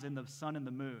signs in the sun and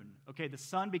the moon. Okay, the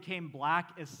sun became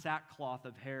black as sackcloth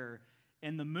of hair,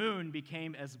 and the moon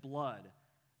became as blood.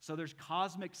 So there's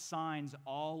cosmic signs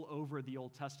all over the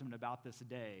Old Testament about this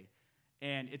day.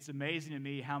 And it's amazing to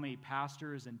me how many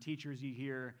pastors and teachers you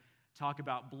hear talk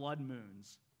about blood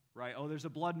moons, right? Oh, there's a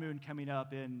blood moon coming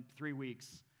up in 3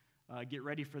 weeks. Get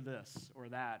ready for this or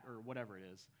that or whatever it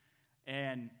is.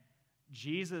 And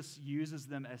Jesus uses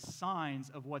them as signs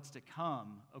of what's to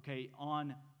come, okay,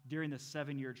 during the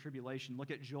 7-year tribulation. Look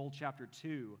at Joel chapter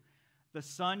 2. The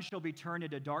sun shall be turned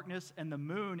into darkness and the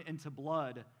moon into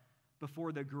blood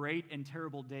before the great and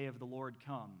terrible day of the Lord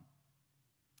come.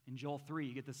 In Joel 3,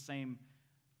 you get the same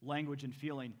language and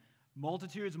feeling.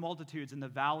 Multitudes, multitudes in the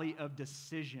valley of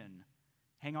decision.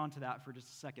 Hang on to that for just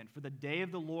a second. For the day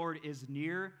of the Lord is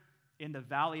near in the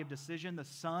valley of decision. The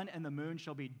sun and the moon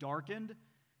shall be darkened,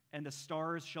 and the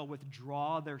stars shall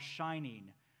withdraw their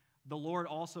shining. The Lord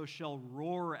also shall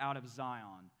roar out of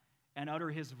Zion, and utter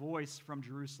his voice from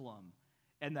Jerusalem.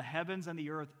 And the heavens and the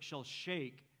earth shall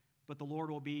shake, but the Lord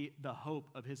will be the hope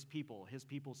of his people. His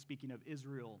people, speaking of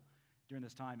Israel during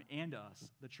this time, and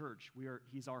us, the church.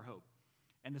 He's our hope.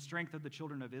 And the strength of the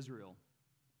children of Israel.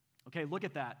 Okay, look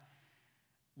at that.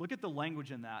 Look at the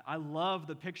language in that. I love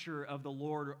the picture of the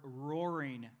Lord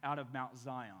roaring out of Mount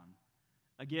Zion.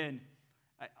 Again,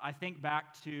 I think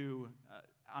back to,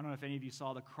 I don't know if any of you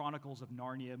saw the Chronicles of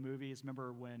Narnia movies.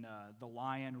 Remember when the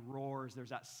lion roars? There's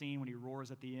that scene when he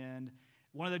roars at the end.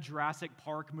 One of the Jurassic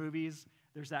Park movies,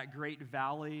 there's that great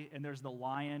valley, and there's the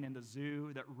lion in the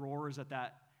zoo that roars at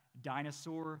that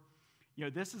dinosaur. You know,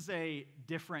 this is a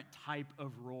different type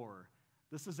of roar.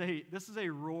 This is a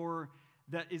roar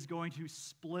that is going to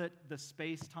split the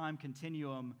space-time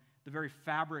continuum, the very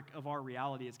fabric of our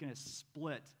reality. It's going to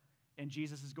split, and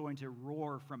Jesus is going to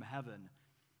roar from heaven.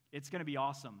 It's going to be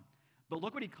awesome. But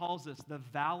look what he calls this, the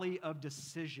valley of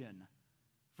decision.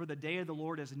 For the day of the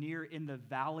Lord is near in the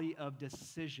valley of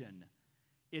decision.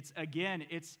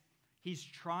 He's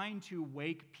trying to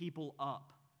wake people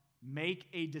up. Make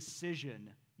a decision.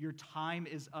 Your time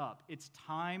is up. It's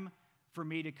time for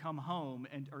me to come home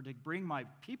or to bring my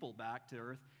people back to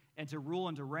earth and to rule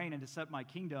and to reign and to set my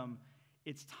kingdom.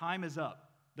 Its time is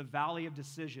up. The valley of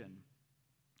decision.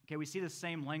 Okay, we see the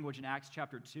same language in Acts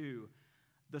chapter 2.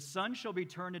 The sun shall be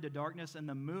turned into darkness and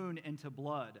the moon into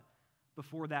blood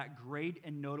before that great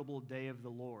and notable day of the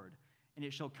Lord. And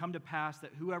it shall come to pass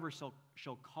that whoever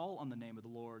shall call on the name of the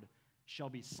Lord shall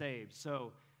be saved.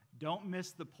 So don't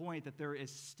miss the point that there is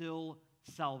still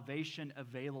salvation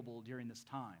available during this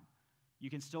time. You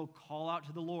can still call out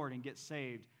to the Lord and get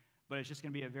saved, but it's just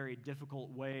going to be a very difficult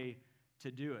way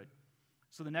to do it.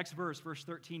 So the next verse, verse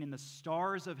 13, and the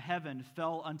stars of heaven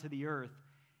fell unto the earth,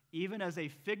 even as a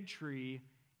fig tree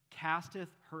casteth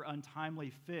her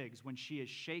untimely figs when she is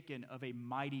shaken of a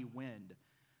mighty wind.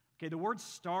 Okay, the word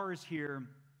stars here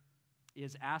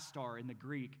is astar in the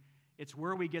Greek. It's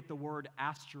where we get the word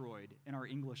asteroid in our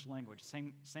English language.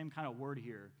 Same kind of word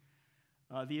here.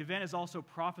 The event is also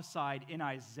prophesied in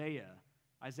Isaiah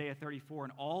 34,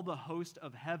 and all the host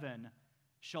of heaven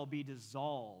shall be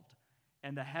dissolved,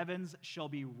 and the heavens shall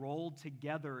be rolled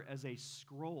together as a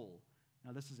scroll.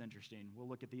 Now this is interesting. We'll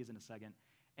look at these in a second.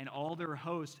 And all their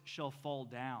host shall fall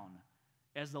down,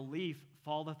 as the leaf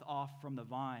falleth off from the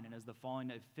vine, and as the falling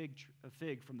of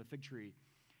fig from the fig tree.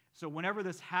 So whenever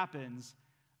this happens,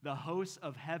 the hosts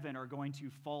of heaven are going to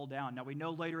fall down. Now we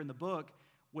know later in the book,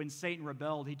 when Satan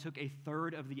rebelled, he took a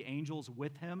third of the angels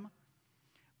with him.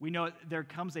 We know there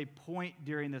comes a point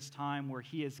during this time where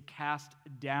he is cast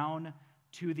down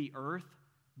to the earth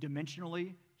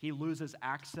dimensionally. He loses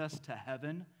access to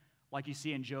heaven. Like you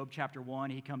see in Job chapter 1,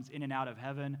 he comes in and out of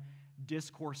heaven,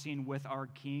 discoursing with our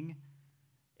king.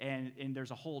 And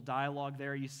there's a whole dialogue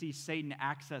there. You see Satan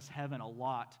access heaven a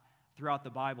lot throughout the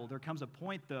Bible. There comes a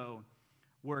point, though,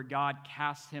 where God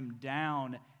casts him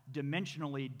down,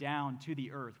 dimensionally down to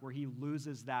the earth, where he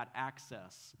loses that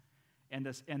access. And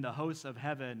the hosts of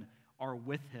heaven are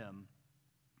with him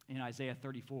in Isaiah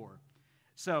 34.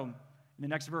 So, in the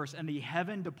next verse, and the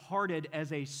heaven departed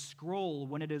as a scroll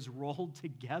when it is rolled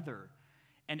together,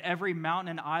 and every mountain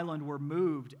and island were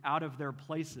moved out of their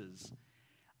places.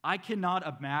 I cannot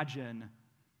imagine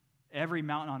every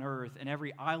mountain on earth and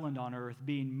every island on earth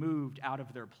being moved out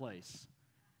of their place.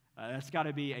 That's got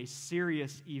to be a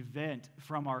serious event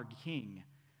from our King.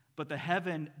 But the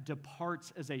heaven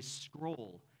departs as a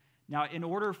scroll. Now, in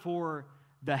order for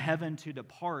the heaven to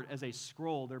depart as a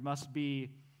scroll, there must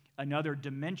be another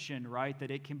dimension, right,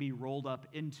 that it can be rolled up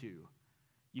into.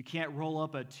 You can't roll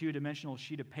up a two-dimensional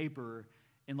sheet of paper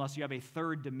unless you have a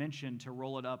third dimension to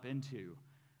roll it up into.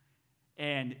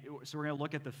 And so we're going to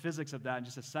look at the physics of that in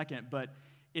just a second, but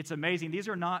it's amazing. These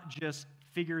are not just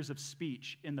figures of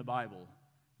speech in the Bible.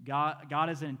 God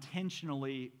is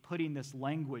intentionally putting this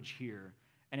language here,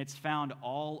 and it's found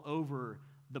all over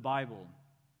the Bible.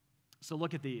 So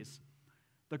look at these.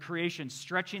 The creation,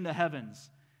 stretching the heavens.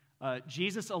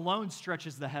 Jesus alone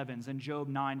stretches the heavens in Job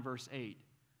 9, verse 8.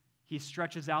 He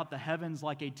stretches out the heavens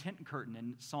like a tent curtain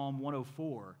in Psalm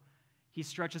 104. He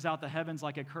stretches out the heavens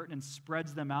like a curtain and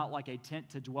spreads them out like a tent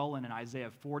to dwell in Isaiah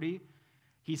 40.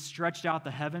 He stretched out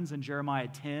the heavens in Jeremiah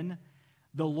 10.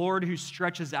 The Lord who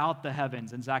stretches out the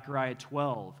heavens in Zechariah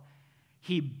 12.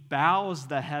 He bows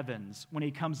the heavens when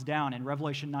he comes down in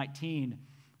Revelation 19.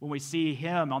 When we see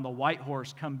him on the white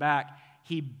horse come back,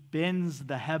 he bends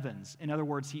the heavens. In other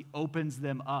words, he opens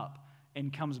them up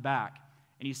and comes back.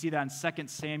 And you see that in 2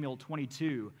 Samuel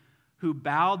 22, who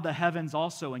bowed the heavens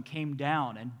also and came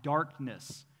down, and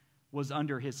darkness was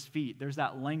under his feet. There's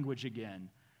that language again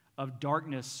of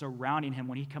darkness surrounding him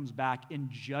when he comes back in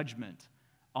judgment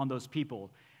on those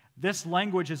people. This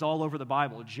language is all over the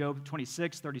Bible. Job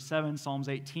 26, 37, Psalms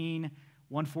 18,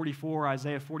 144,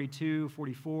 Isaiah 42,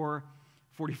 44,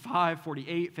 45,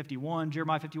 48, 51,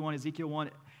 Jeremiah 51, Ezekiel 1,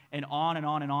 and on and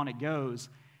on and on it goes.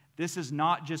 This is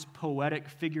not just poetic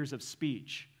figures of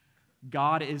speech.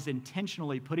 God is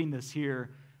intentionally putting this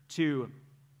here to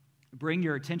bring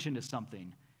your attention to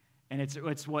something. And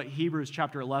it's what Hebrews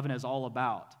chapter 11 is all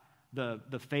about,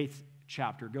 the faith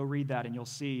chapter. Go read that and you'll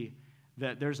see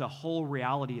that there's a whole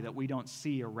reality that we don't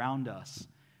see around us.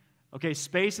 Okay,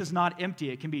 space is not empty.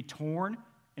 It can be torn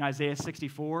in Isaiah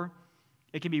 64.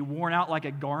 It can be worn out like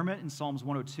a garment in Psalms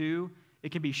 102.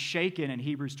 It can be shaken in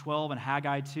Hebrews 12 and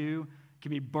Haggai 2. It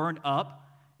can be burnt up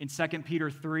in 2 Peter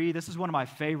 3. This is one of my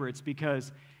favorites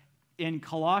because in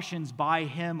Colossians, by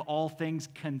him all things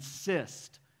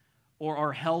consist or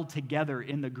are held together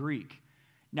in the Greek.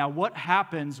 Now, what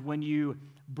happens when you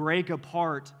break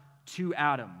apart two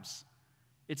atoms?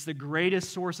 It's the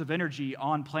greatest source of energy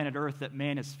on planet Earth that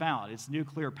man has found. It's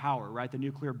nuclear power, right? The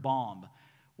nuclear bomb.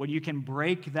 When you can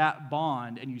break that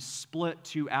bond and you split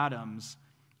two atoms,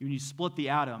 when you split the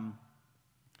atom,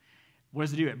 what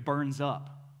does it do? It burns up,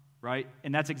 right?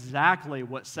 And that's exactly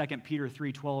what 2 Peter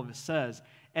 3:12 says.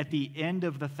 At the end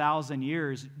of the 1,000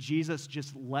 years, Jesus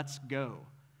just lets go,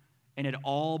 and it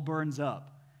all burns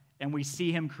up. And we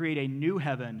see him create a new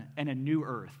heaven and a new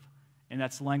earth. And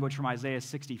that's language from Isaiah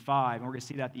 65, and we're going to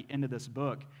see that at the end of this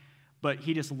book. But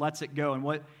he just lets it go. And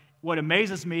what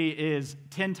amazes me is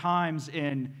 10 times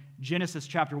in Genesis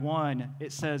chapter 1,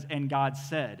 it says, and God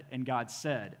said, and God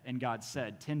said, and God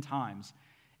said, 10 times.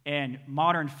 And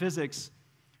modern physics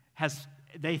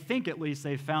they think at least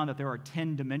they've found that there are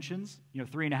 10 dimensions.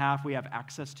 3.5 we have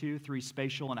access to, 3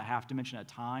 spatial and a half dimension at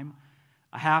a time.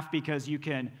 A half because you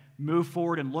can move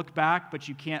forward and look back, but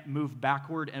you can't move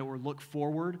backward or look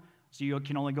forward. So you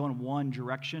can only go in one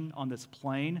direction on this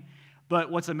plane. But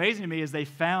what's amazing to me is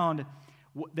they've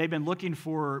been looking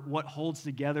for what holds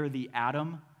together the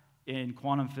atom in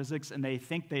quantum physics, and they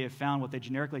think they have found what they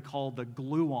generically call the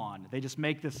gluon. They just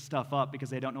make this stuff up because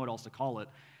they don't know what else to call it.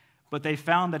 But they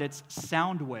found that it's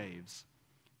sound waves,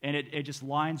 and it just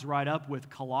lines right up with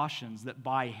Colossians, that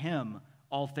by him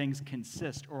all things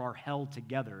consist or are held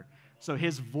together. So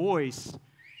his voice,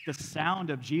 the sound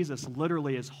of Jesus,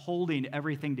 literally is holding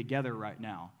everything together right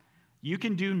now. You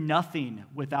can do nothing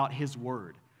without his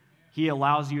word. He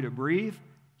allows you to breathe.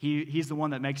 He's the one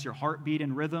that makes your heart beat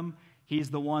in rhythm. He's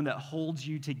the one that holds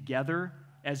you together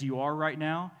as you are right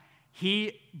now.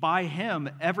 By him,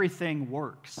 everything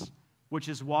works, which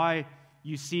is why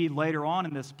you see later on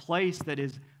in this place that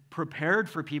is prepared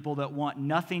for people that want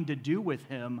nothing to do with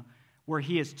him, where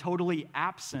he is totally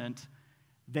absent.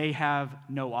 They have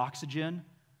no oxygen,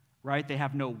 right? They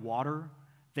have no water.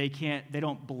 They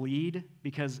don't bleed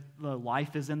because the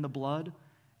life is in the blood.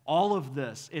 All of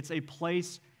this, it's a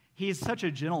place. He's such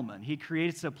a gentleman. He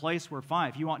creates a place where, fine,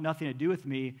 if you want nothing to do with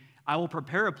me, I will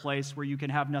prepare a place where you can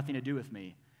have nothing to do with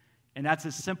me. And that's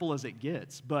as simple as it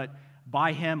gets. But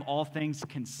by him, all things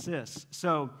consist.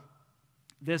 So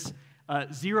this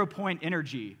 0-point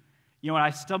energy, when I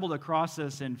stumbled across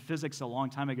this in physics a long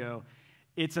time ago,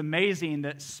 it's amazing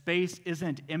that space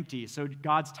isn't empty. So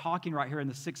God's talking right here in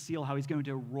the 6th seal how he's going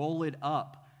to roll it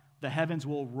up. The heavens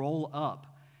will roll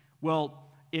up. Well,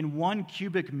 in 1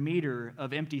 cubic meter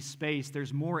of empty space,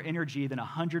 there's more energy than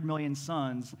 100 million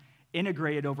suns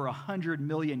integrated over 100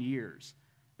 million years.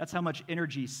 That's how much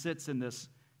energy sits in this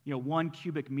 1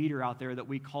 cubic meter out there that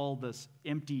we call this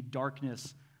empty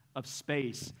darkness of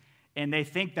space. And they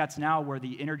think that's now where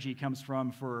the energy comes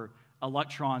from for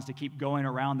electrons to keep going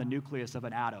around the nucleus of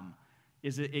an atom.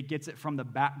 It gets it from the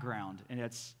background, and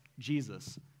it's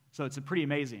Jesus. So it's pretty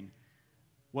amazing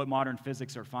what modern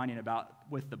physics are finding about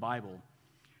with the Bible.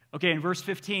 Okay, in verse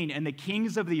 15, and the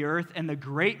kings of the earth and the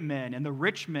great men and the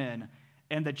rich men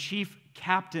and the chief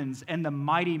captains and the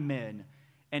mighty men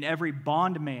and every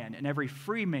bondman and every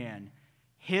free man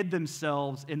hid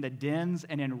themselves in the dens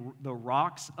and in the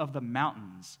rocks of the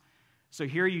mountains. So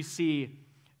here you see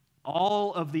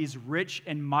all of these rich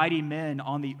and mighty men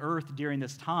on the earth during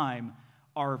this time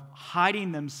are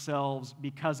hiding themselves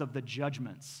because of the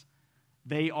judgments.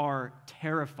 They are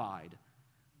terrified.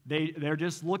 They're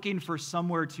just looking for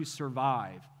somewhere to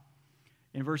survive.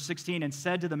 In verse 16, and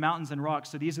said to the mountains and rocks,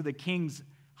 so these are the kings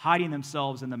hiding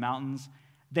themselves in the mountains,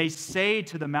 they say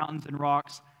to the mountains and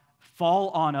rocks, fall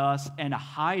on us and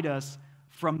hide us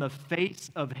from the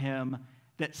face of him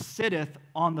that sitteth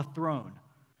on the throne.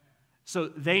 So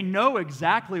they know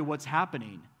exactly what's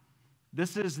happening.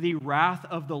 This is the wrath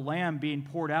of the Lamb being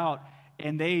poured out,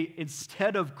 and they,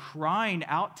 instead of crying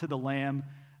out to the Lamb,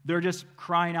 they're just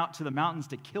crying out to the mountains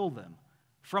to kill them.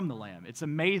 from the Lamb. It's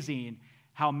amazing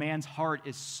how man's heart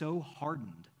is so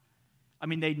hardened. I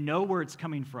mean, they know where it's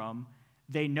coming from.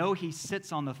 They know he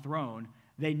sits on the throne.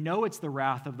 They know it's the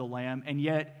wrath of the Lamb, and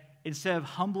yet instead of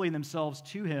humbling themselves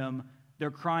to him,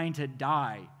 they're crying to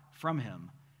die from him.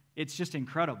 It's just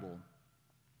incredible.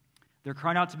 They're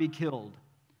crying out to be killed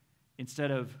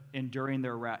instead of enduring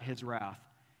his wrath.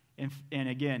 And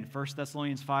again, 1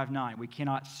 Thessalonians 5:9, we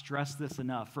cannot stress this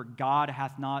enough. For God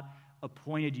hath not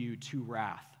appointed you to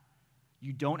wrath.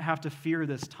 You don't have to fear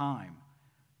this time.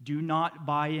 Do not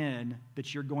buy in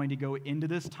that you're going to go into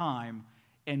this time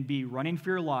and be running for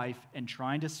your life and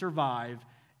trying to survive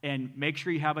and make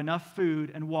sure you have enough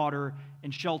food and water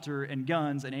and shelter and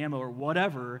guns and ammo or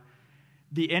whatever.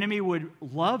 The enemy would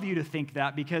love you to think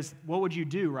that, because what would you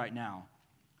do right now?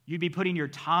 You'd be putting your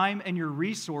time and your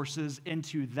resources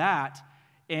into that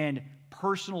and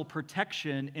personal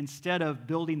protection instead of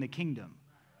building the kingdom.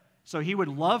 So he would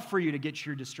love for you to get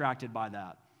you distracted by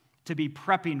that, to be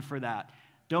prepping for that.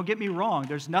 Don't get me wrong.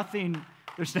 There's nothing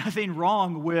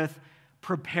wrong with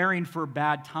preparing for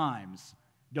bad times.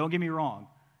 Don't get me wrong.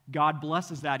 God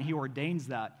blesses that and he ordains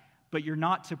that. But you're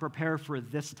not to prepare for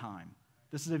this time.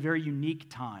 This is a very unique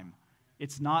time.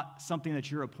 It's not something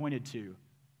that you're appointed to.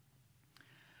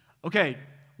 Okay,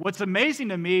 what's amazing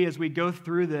to me as we go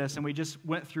through this, and we just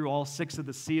went through all 6 of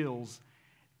the seals,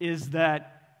 is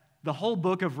that the whole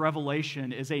book of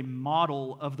Revelation is a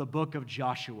model of the book of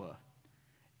Joshua.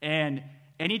 And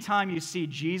anytime you see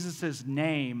Jesus'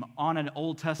 name on an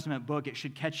Old Testament book, it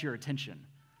should catch your attention,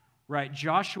 right?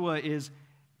 Joshua is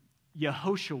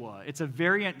Yehoshua. It's a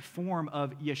variant form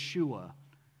of Yeshua.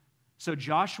 So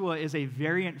Joshua is a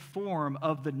variant form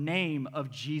of the name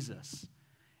of Jesus.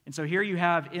 And so here you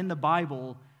have in the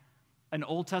Bible an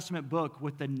Old Testament book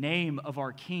with the name of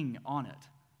our King on it,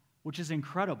 which is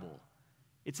incredible.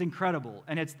 It's incredible.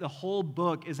 And the whole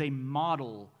book is a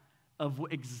model of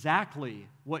exactly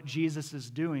what Jesus is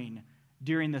doing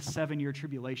during the 7-year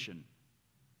tribulation.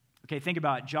 Okay, think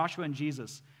about it. Joshua and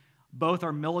Jesus, both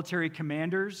are military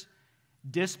commanders,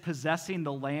 dispossessing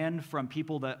the land from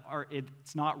people that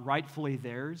it's not rightfully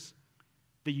theirs,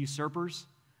 the usurpers.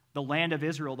 The land of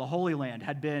Israel, the Holy Land,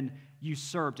 had been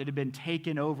usurped. It had been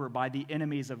taken over by the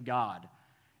enemies of God.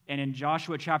 And in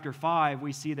Joshua chapter 5,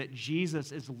 we see that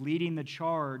Jesus is leading the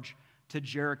charge to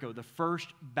Jericho, the first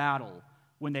battle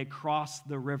when they cross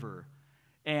the river.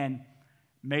 And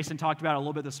Mason talked about it a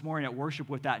little bit this morning at worship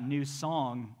with that new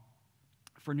song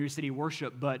for New City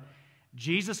Worship, but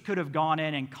Jesus could have gone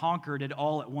in and conquered it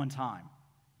all at one time.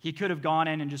 He could have gone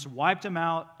in and just wiped them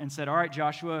out and said, all right,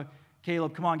 Joshua,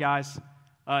 Caleb, come on, guys.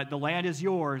 The land is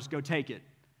yours, go take it.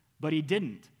 But he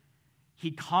didn't.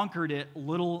 He conquered it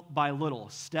little by little,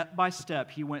 step by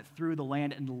step. He went through the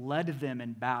land and led them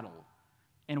in battle.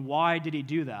 And why did he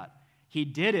do that? He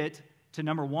did it to,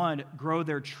 number one, grow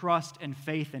their trust and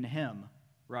faith in him,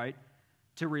 right?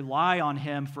 To rely on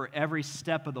him for every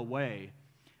step of the way.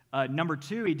 Number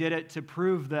two, he did it to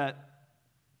prove that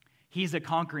he's a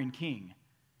conquering king.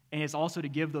 And it's also to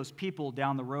give those people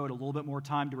down the road a little bit more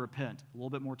time to repent,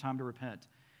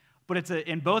 But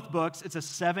in both books, it's a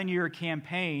 7-year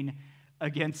campaign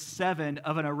against 7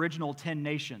 of an original 10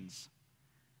 nations.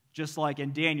 Just like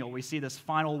in Daniel, we see this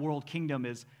final world kingdom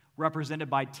is represented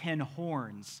by 10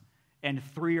 horns, and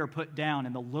 3 are put down,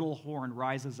 and the little horn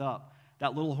rises up.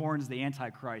 That little horn is the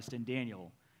Antichrist in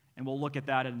Daniel. And we'll look at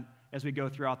that as we go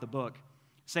throughout the book.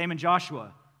 Same in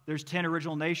Joshua. There's 10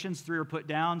 original nations, 3 are put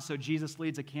down, so Jesus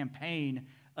leads a campaign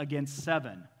against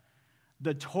 7.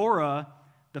 The Torah,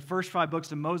 the first 5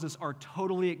 books of Moses, are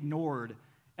totally ignored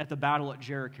at the battle at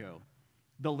Jericho.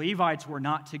 The Levites were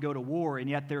not to go to war, and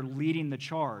yet they're leading the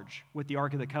charge with the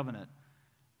Ark of the Covenant.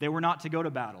 They were not to go to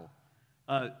battle.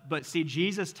 But see,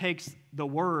 Jesus takes the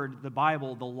word, the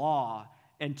Bible, the law,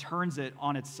 and turns it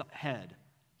on its head.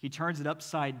 He turns it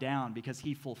upside down because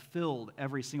he fulfilled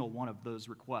every single one of those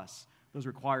requests, those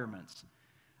requirements.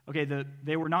 Okay,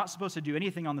 they were not supposed to do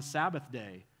anything on the Sabbath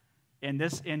day. And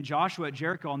in Joshua at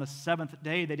Jericho, on the 7th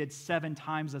day, they did 7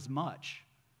 times as much.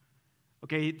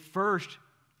 Okay, first,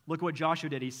 look what Joshua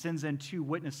did. He sends in 2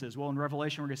 witnesses. Well, in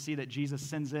Revelation, we're going to see that Jesus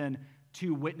sends in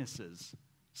 2 witnesses.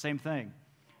 Same thing.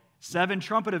 7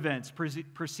 trumpet events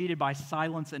preceded by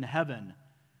silence in heaven.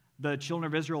 The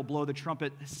children of Israel blow the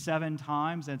trumpet 7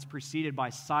 times, and it's preceded by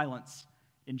silence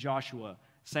in Joshua.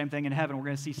 Same thing in heaven. We're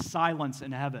going to see silence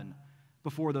in heaven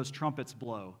before those trumpets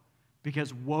blow,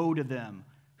 because woe to them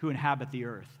who inhabit the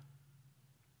earth,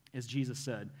 as Jesus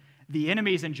said. The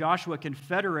enemies in Joshua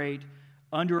confederate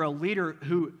under a leader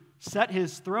who set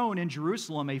his throne in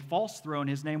Jerusalem, a false throne.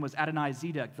 His name was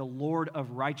Adonai-Zedek, the Lord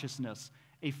of righteousness,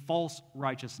 a false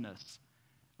righteousness.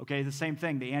 Okay, the same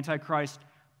thing. The Antichrist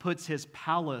puts his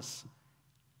palace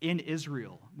in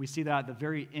Israel. We see that at the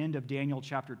very end of Daniel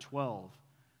chapter 12.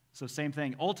 So same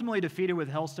thing. Ultimately defeated with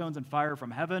hailstones and fire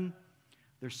from heaven.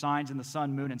 There's signs in the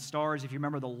sun, moon, and stars. If you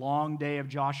remember the long day of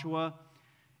Joshua,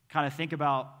 kind of think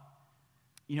about,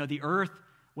 the earth,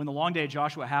 when the long day of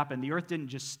Joshua happened, the earth didn't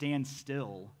just stand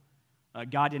still.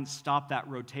 God didn't stop that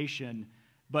rotation.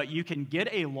 But you can get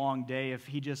a long day if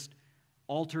he just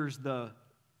alters the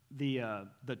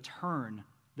turn,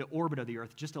 the orbit of the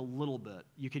earth just a little bit.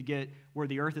 You could get where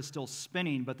the earth is still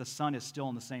spinning, but the sun is still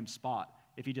in the same spot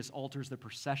if he just alters the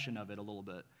precession of it a little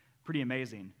bit. Pretty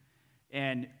amazing.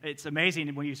 And it's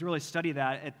amazing when you really study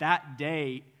that. At that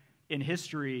day in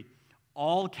history,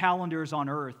 all calendars on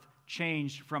earth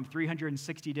changed from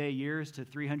 360-day years to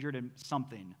 300 and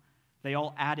something. They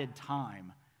all added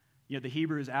time. The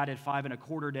Hebrews added 5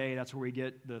 1/4 day. That's where we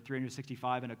get the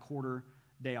 365 1/4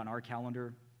 day on our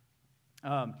calendar.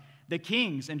 The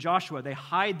kings in Joshua, they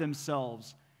hide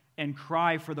themselves and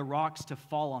cry for the rocks to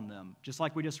fall on them, just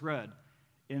like we just read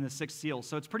in the 6th seal.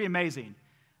 So it's pretty amazing,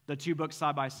 the two books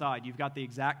side by side. You've got the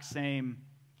exact same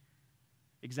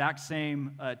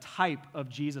type of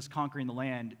Jesus conquering the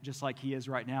land, just like he is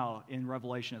right now in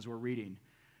Revelation as we're reading.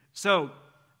 So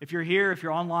if you're here, if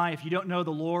you're online, if you don't know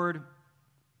the Lord,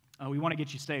 we want to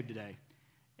get you saved today.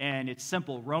 And it's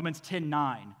simple. Romans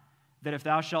 10:9, that if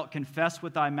thou shalt confess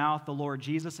with thy mouth the Lord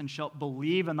Jesus and shalt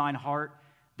believe in thine heart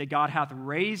that God hath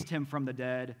raised him from the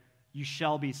dead, you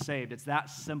shall be saved. It's that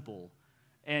simple.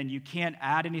 And you can't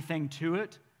add anything to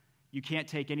it. You can't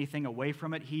take anything away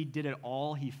from it. He did it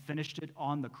all. He finished it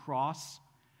on the cross.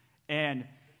 And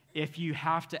if you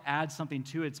have to add something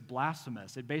to it, it's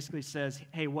blasphemous. It basically says,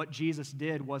 hey, what Jesus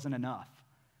did wasn't enough.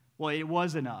 Well, it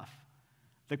was enough.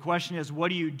 The question is, what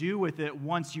do you do with it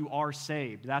once you are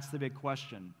saved? That's the big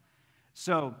question.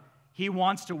 So he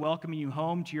wants to welcome you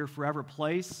home to your forever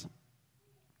place.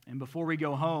 And before we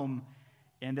go home,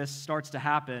 and this starts to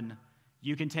happen,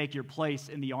 you can take your place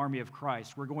in the army of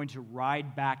Christ. We're going to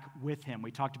ride back with him.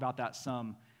 We talked about that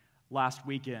some last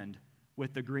weekend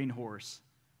with the green horse.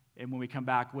 And when we come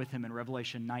back with him in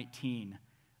Revelation 19.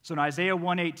 So in Isaiah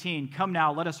 1:18, come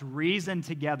now, let us reason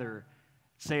together,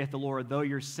 saith the Lord. Though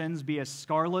your sins be as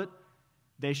scarlet,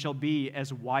 they shall be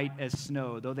as white as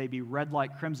snow. Though they be red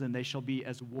like crimson, they shall be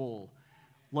as wool.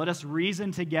 Let us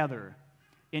reason together.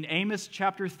 In Amos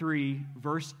chapter 3,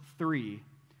 verse 3,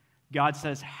 God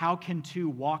says, how can two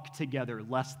walk together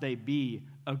lest they be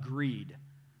agreed?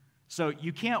 So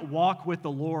you can't walk with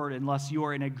the Lord unless you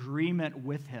are in agreement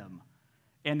with him.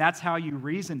 And that's how you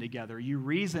reason together. You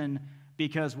reason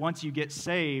because once you get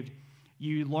saved,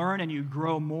 you learn and you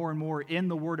grow more and more in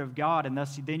the Word of God, and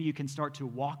thus then you can start to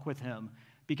walk with him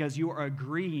because you are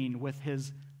agreeing with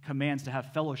his commands to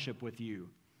have fellowship with you.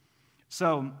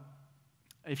 So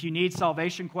if you need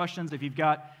salvation questions, if you've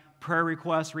got prayer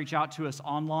requests, reach out to us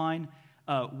online.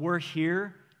 We're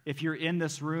here. If you're in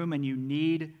this room and you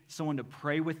need someone to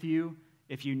pray with you,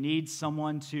 if you need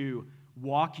someone to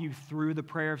walk you through the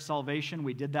prayer of salvation,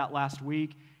 we did that last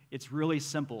week. It's really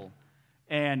simple.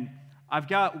 And I've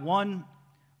got one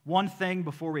thing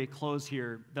before we close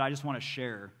here that I just want to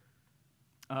share.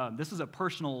 This is a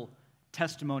personal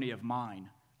testimony of mine,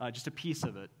 just a piece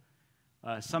of it.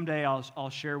 Someday I'll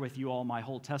share with you all my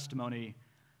whole testimony,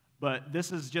 but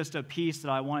this is just a piece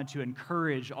that I wanted to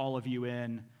encourage all of you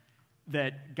in,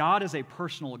 that God is a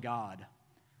personal God,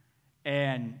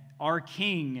 and our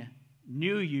King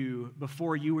knew you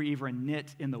before you were even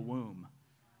knit in the womb.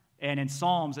 And in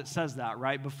Psalms it says that,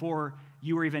 right? Before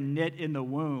you were even knit in the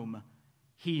womb,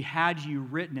 he had you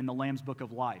written in the Lamb's Book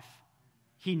of Life.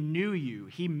 He knew you.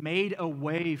 He made a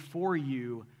way for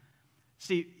you.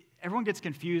 See, everyone gets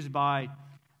confused by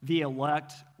the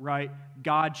elect, right?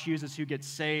 God chooses who gets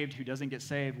saved, who doesn't get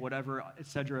saved, whatever,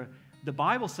 etc. The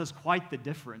Bible says quite the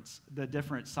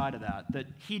different side of that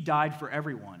he died for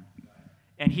everyone.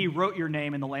 And he wrote your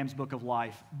name in the Lamb's Book of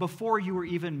Life. Before you were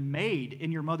even made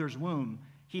in your mother's womb,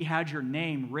 he had your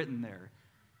name written there.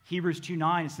 Hebrews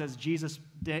 2:9 says Jesus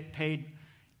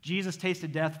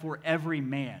tasted death for every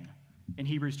man in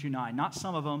Hebrews 2:9. Not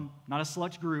some of them, not a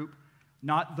select group,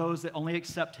 not those that only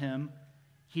accept him.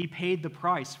 He paid the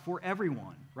price for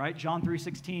everyone, right? John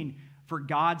 3:16, for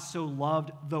God so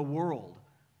loved the world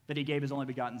that he gave his only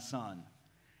begotten Son.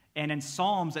 And in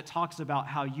Psalms, it talks about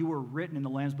how you were written in the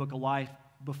Lamb's Book of Life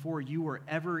before you were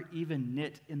ever even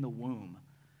knit in the womb.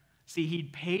 See, he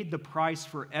paid the price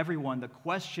for everyone. The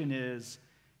question is,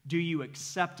 do you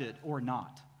accept it or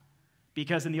not?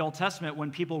 Because in the Old Testament, when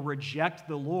people reject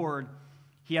the Lord,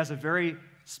 he has a very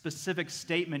specific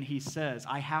statement. He says,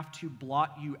 I have to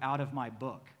blot you out of my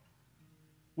book,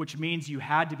 which means you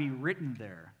had to be written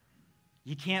there.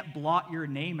 You can't blot your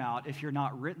name out if you're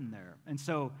not written there. And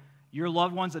so your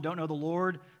loved ones that don't know the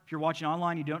Lord, if you're watching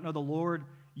online, you don't know the Lord,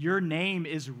 your name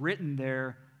is written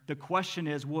there. The question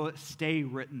is, will it stay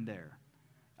written there?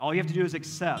 All you have to do is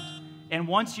accept. And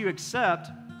once you accept,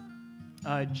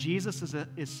 Jesus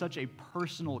is such a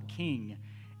personal king,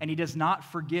 and he does not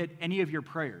forget any of your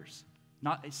prayers,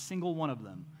 not a single one of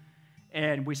them.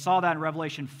 And we saw that in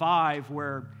Revelation 5,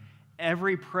 where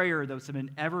every prayer that's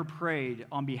been ever prayed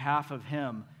on behalf of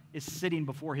him is sitting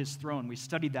before his throne. We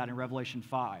studied that in Revelation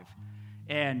 5.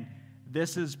 And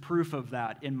this is proof of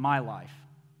that in my life.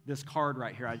 This card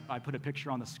right here, I put a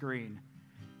picture on the screen.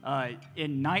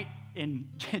 In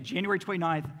January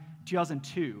 29th,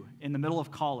 2002, in the middle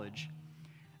of college,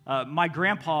 my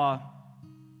grandpa,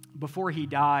 before he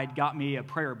died, got me a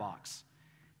prayer box.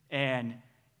 And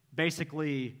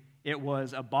basically, it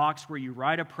was a box where you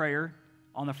write a prayer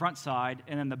on the front side,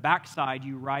 and then the back side,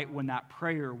 you write when that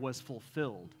prayer was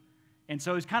fulfilled. And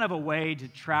so it was kind of a way to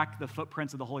track the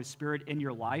footprints of the Holy Spirit in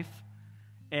your life.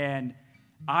 And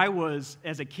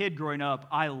as a kid growing up,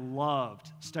 I loved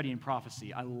studying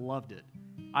prophecy. I loved it.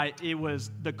 It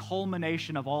was the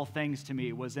culmination of all things to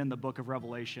me was in the book of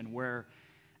Revelation, where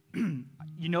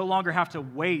you no longer have to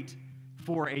wait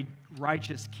for a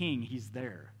righteous king. He's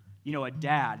there. A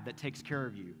dad that takes care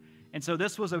of you. And so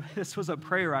this was a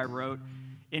prayer I wrote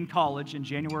in college in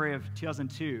January of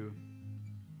 2002.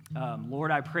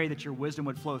 Lord, I pray that your wisdom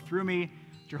would flow through me,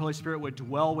 that your Holy Spirit would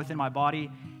dwell within my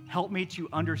body. Help me to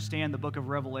understand the book of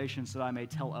Revelation so that I may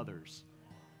tell others.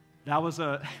 That was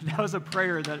a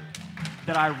prayer that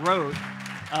I wrote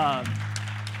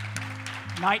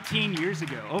 19 years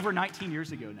ago, over 19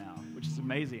 years ago now, which is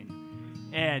amazing.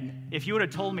 And if you would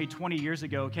have told me 20 years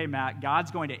ago, okay, Matt,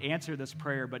 God's going to answer this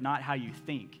prayer, but not how you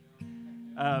think.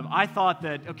 I thought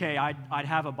that, okay, I'd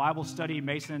have a Bible study.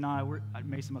 Mason and I,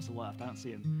 Mason must have left. I don't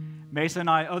see him. Mason and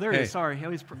I, oh, there he is. Sorry.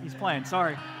 He's playing.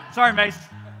 Sorry, Mason.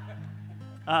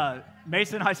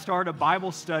 Mason and I started a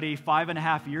Bible study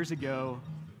 5.5 years ago.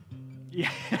 Yeah.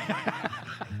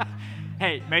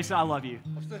 Hey, Mason, I love you.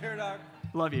 I'm still here, Doc.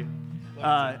 Love you.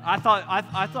 I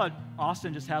thought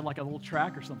Austin just had like a little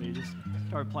track or something. He just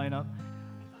started playing up.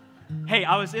 Hey,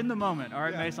 I was in the moment. All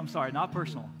right, yeah. Mason, I'm sorry, not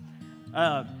personal.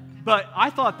 But I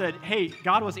thought that, hey,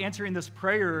 God was answering this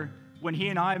prayer when he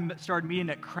and I started meeting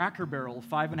at Cracker Barrel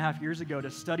 5.5 years ago to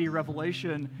study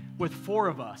Revelation with 4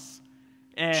 of us.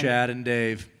 And Chad and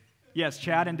Dave. Yes,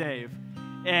 Chad and Dave.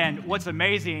 And what's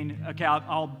amazing, okay,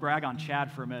 I'll brag on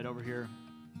Chad for a minute over here.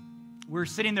 We're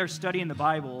sitting there studying the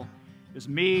Bible. It was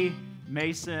me,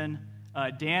 Mason,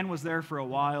 Dan was there for a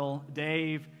while,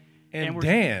 Dave. And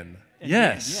Dan, yes.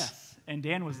 Dan, yes, and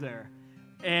Dan was there.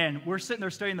 And we're sitting there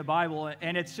studying the Bible,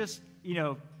 and it's just,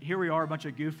 here we are, a bunch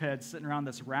of goofheads sitting around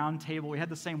this round table. We had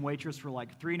the same waitress for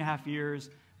like 3.5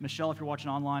 years. Michelle, if you're watching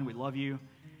online, we love you.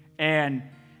 And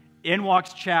in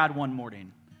walks Chad one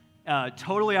morning,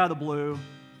 totally out of the blue.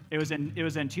 It was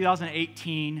in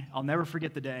 2018. I'll never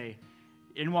forget the day.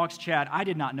 In walks Chad. I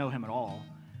did not know him at all,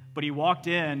 but he walked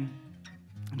in,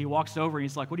 and he walks over, and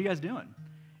he's like, "What are you guys doing?"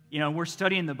 We're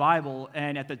studying the Bible,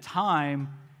 and at the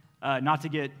time, not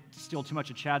to steal too much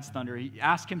of Chad's thunder, he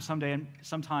asked him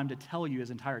sometime to tell you his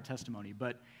entire testimony,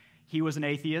 but he was an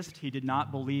atheist. He did not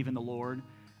believe in the Lord.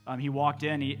 He walked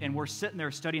in, and we're sitting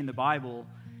there studying the Bible,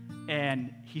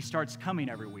 and he starts coming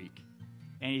every week.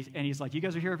 And he's like, "You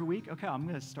guys are here every week? Okay, I'm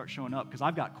going to start showing up because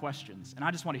I've got questions, and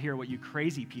I just want to hear what you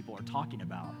crazy people are talking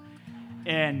about."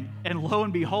 And lo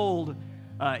and behold,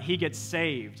 he gets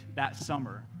saved that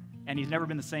summer, and he's never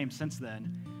been the same since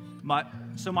then.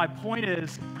 So my point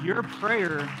is, your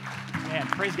prayer, man,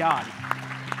 praise God.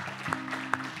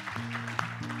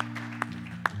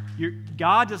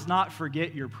 God does not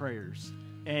forget your prayers.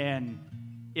 And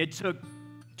it took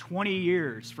 20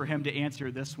 years for him to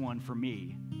answer this one for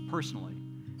me, personally,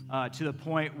 to the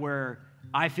point where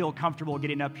I feel comfortable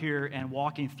getting up here and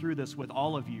walking through this with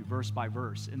all of you, verse by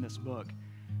verse, in this book,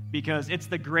 because it's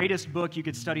the greatest book you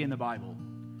could study in the Bible.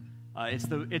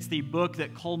 It's the book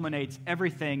that culminates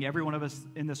everything every one of us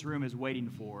in this room is waiting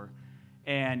for.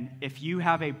 And if you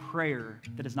have a prayer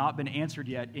that has not been answered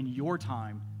yet in your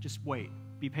time, just wait.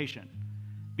 Be patient.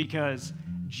 Because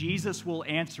Jesus will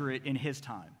answer it in his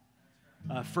time.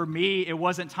 For me, it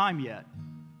wasn't time yet.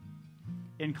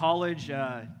 In college,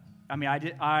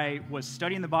 I was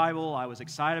studying the Bible. I was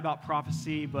excited about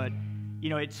prophecy. But,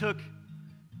 it took,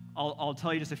 I'll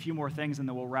tell you just a few more things and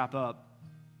then we'll wrap up.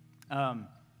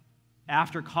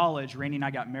 After college, Randy and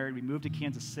I got married. We moved to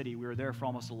Kansas City. We were there for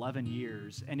almost 11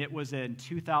 years, and it was in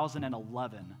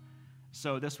 2011.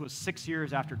 So this was 6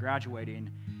 years after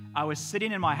graduating. I was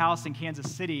sitting in my house in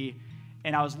Kansas City,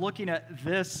 and I was looking at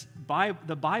this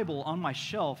the Bible on my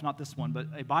shelf, not this one, but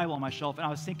a Bible on my shelf, and I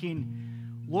was thinking,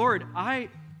 Lord, I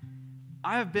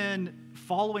have been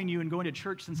following you and going to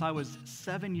church since I was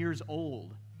 7 years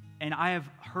old, and I have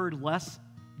heard less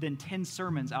than 10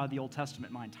 sermons out of the Old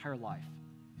Testament my entire life.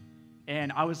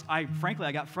 And frankly,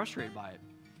 I got frustrated by it.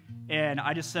 And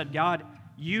I just said, God,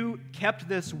 you kept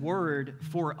this word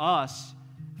for us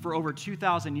for over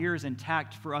 2,000 years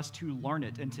intact for us to learn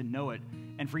it and to know it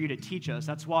and for you to teach us.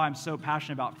 That's why I'm so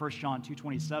passionate about 1 John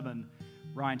 2:27.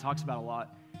 Ryan talks about a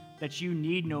lot, that you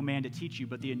need no man to teach you,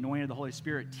 but the anointing of the Holy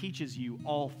Spirit teaches you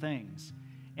all things.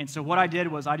 And so what I did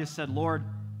was I just said, Lord,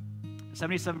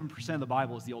 77% of the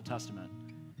Bible is the Old Testament,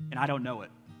 and I don't know it.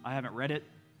 I haven't read it.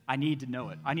 I need to know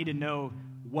it. I need to know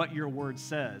what your word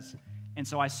says. And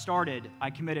so I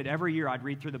committed every year I'd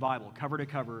read through the Bible, cover to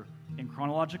cover, in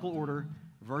chronological order,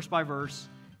 verse by verse,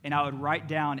 and I would write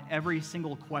down every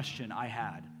single question I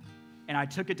had. And I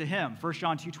took it to him. 1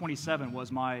 John 2:27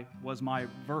 was my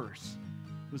verse.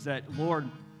 It was that, Lord,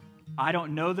 I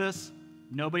don't know this.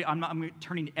 I'm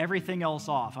turning everything else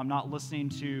off. I'm not listening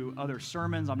to other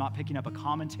sermons. I'm not picking up a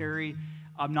commentary.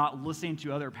 I'm not listening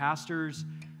to other pastors.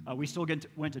 We still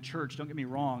went to church, don't get me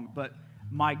wrong, but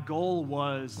my goal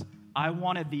was I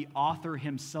wanted the author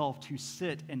himself to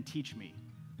sit and teach me.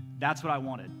 That's what I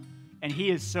wanted. And he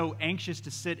is so anxious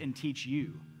to sit and teach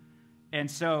you. And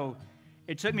so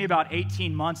it took me about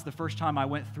 18 months the first time I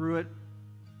went through it,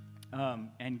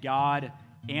 and God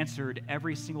answered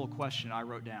every single question I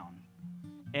wrote down.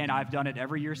 And I've done it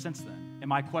every year since then. And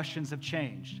my questions have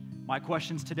changed. My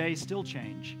questions today still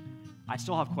change. I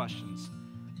still have questions.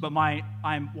 But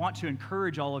I want to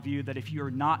encourage all of you that if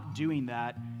you're not doing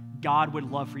that, God would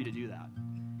love for you to do that.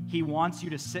 He wants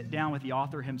you to sit down with the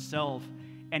author himself,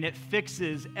 and it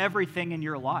fixes everything in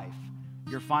your life.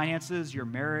 Your finances, your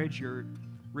marriage, your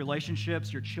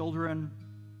relationships, your children,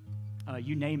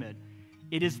 you name it.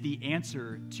 It is the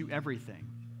answer to everything.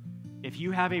 If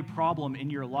you have a problem in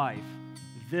your life,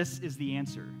 this is the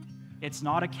answer. It's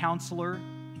not a counselor.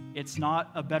 It's not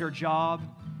a better job.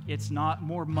 It's not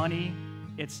more money.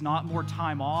 It's not more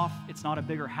time off. It's not a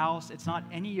bigger house. It's not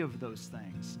any of those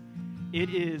things. It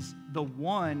is the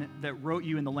one that wrote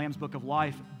you in the Lamb's Book of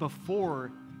Life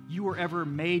before you were ever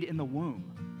made in the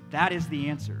womb. That is the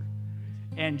answer.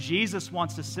 And Jesus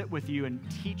wants to sit with you and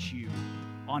teach you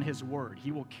on his word.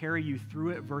 He will carry you through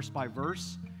it verse by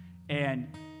verse, and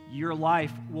your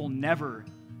life will never,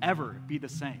 ever be the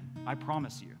same. I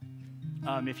promise you.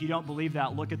 If you don't believe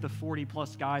that, look at the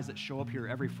 40-plus guys that show up here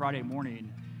every Friday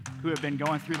morning who have been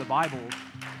going through the Bible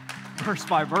verse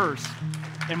by verse.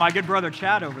 And my good brother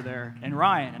Chad over there, and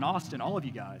Ryan, and Austin, all of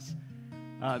you guys.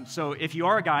 So if you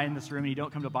are a guy in this room and you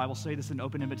don't come to Bible study, this is an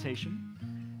open invitation.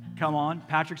 Come on.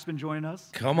 Patrick's been joining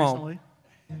us recently.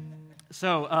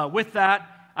 So with that,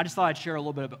 I just thought I'd share a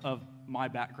little bit of my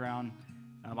background.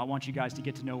 I want you guys to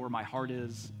get to know where my heart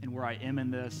is and where I am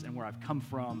in this and where I've come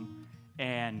from.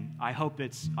 And I hope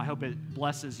it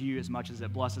blesses you as much as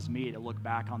it blesses me to look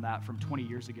back on that from 20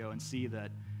 years ago and see that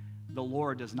the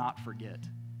Lord does not forget.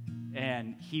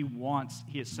 And he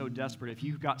is so desperate. If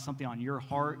you've got something on your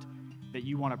heart that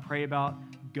you want to pray about,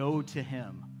 go to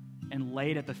him and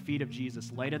lay it at the feet of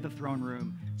Jesus, lay it at the throne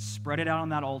room, spread it out on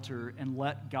that altar, and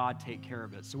let God take care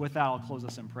of it. So with that, I'll close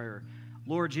us in prayer.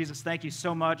 Lord Jesus, thank you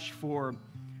so much for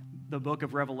the book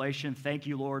of Revelation. Thank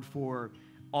you, Lord, for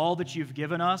all that you've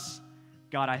given us.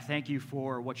 God, I thank you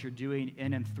for what you're doing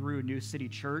in and through New City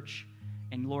Church.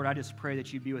 And Lord, I just pray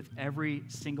that you be with every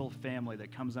single family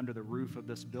that comes under the roof of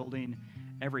this building,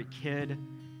 every kid,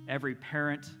 every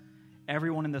parent,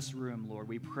 everyone in this room, Lord.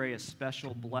 We pray a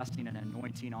special blessing and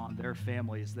anointing on their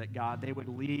families, that, God, they would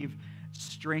leave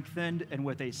strengthened and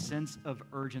with a sense of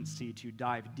urgency to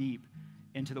dive deep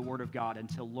into the Word of God and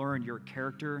to learn your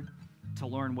character, to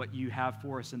learn what you have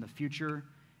for us in the future,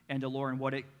 and to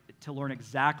learn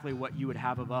exactly what you would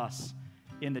have of us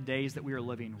in the days that we are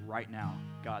living right now,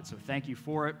 God. So thank you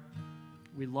for it.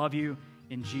 We love you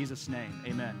in Jesus' name.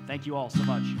 Amen. Thank you all so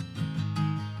much.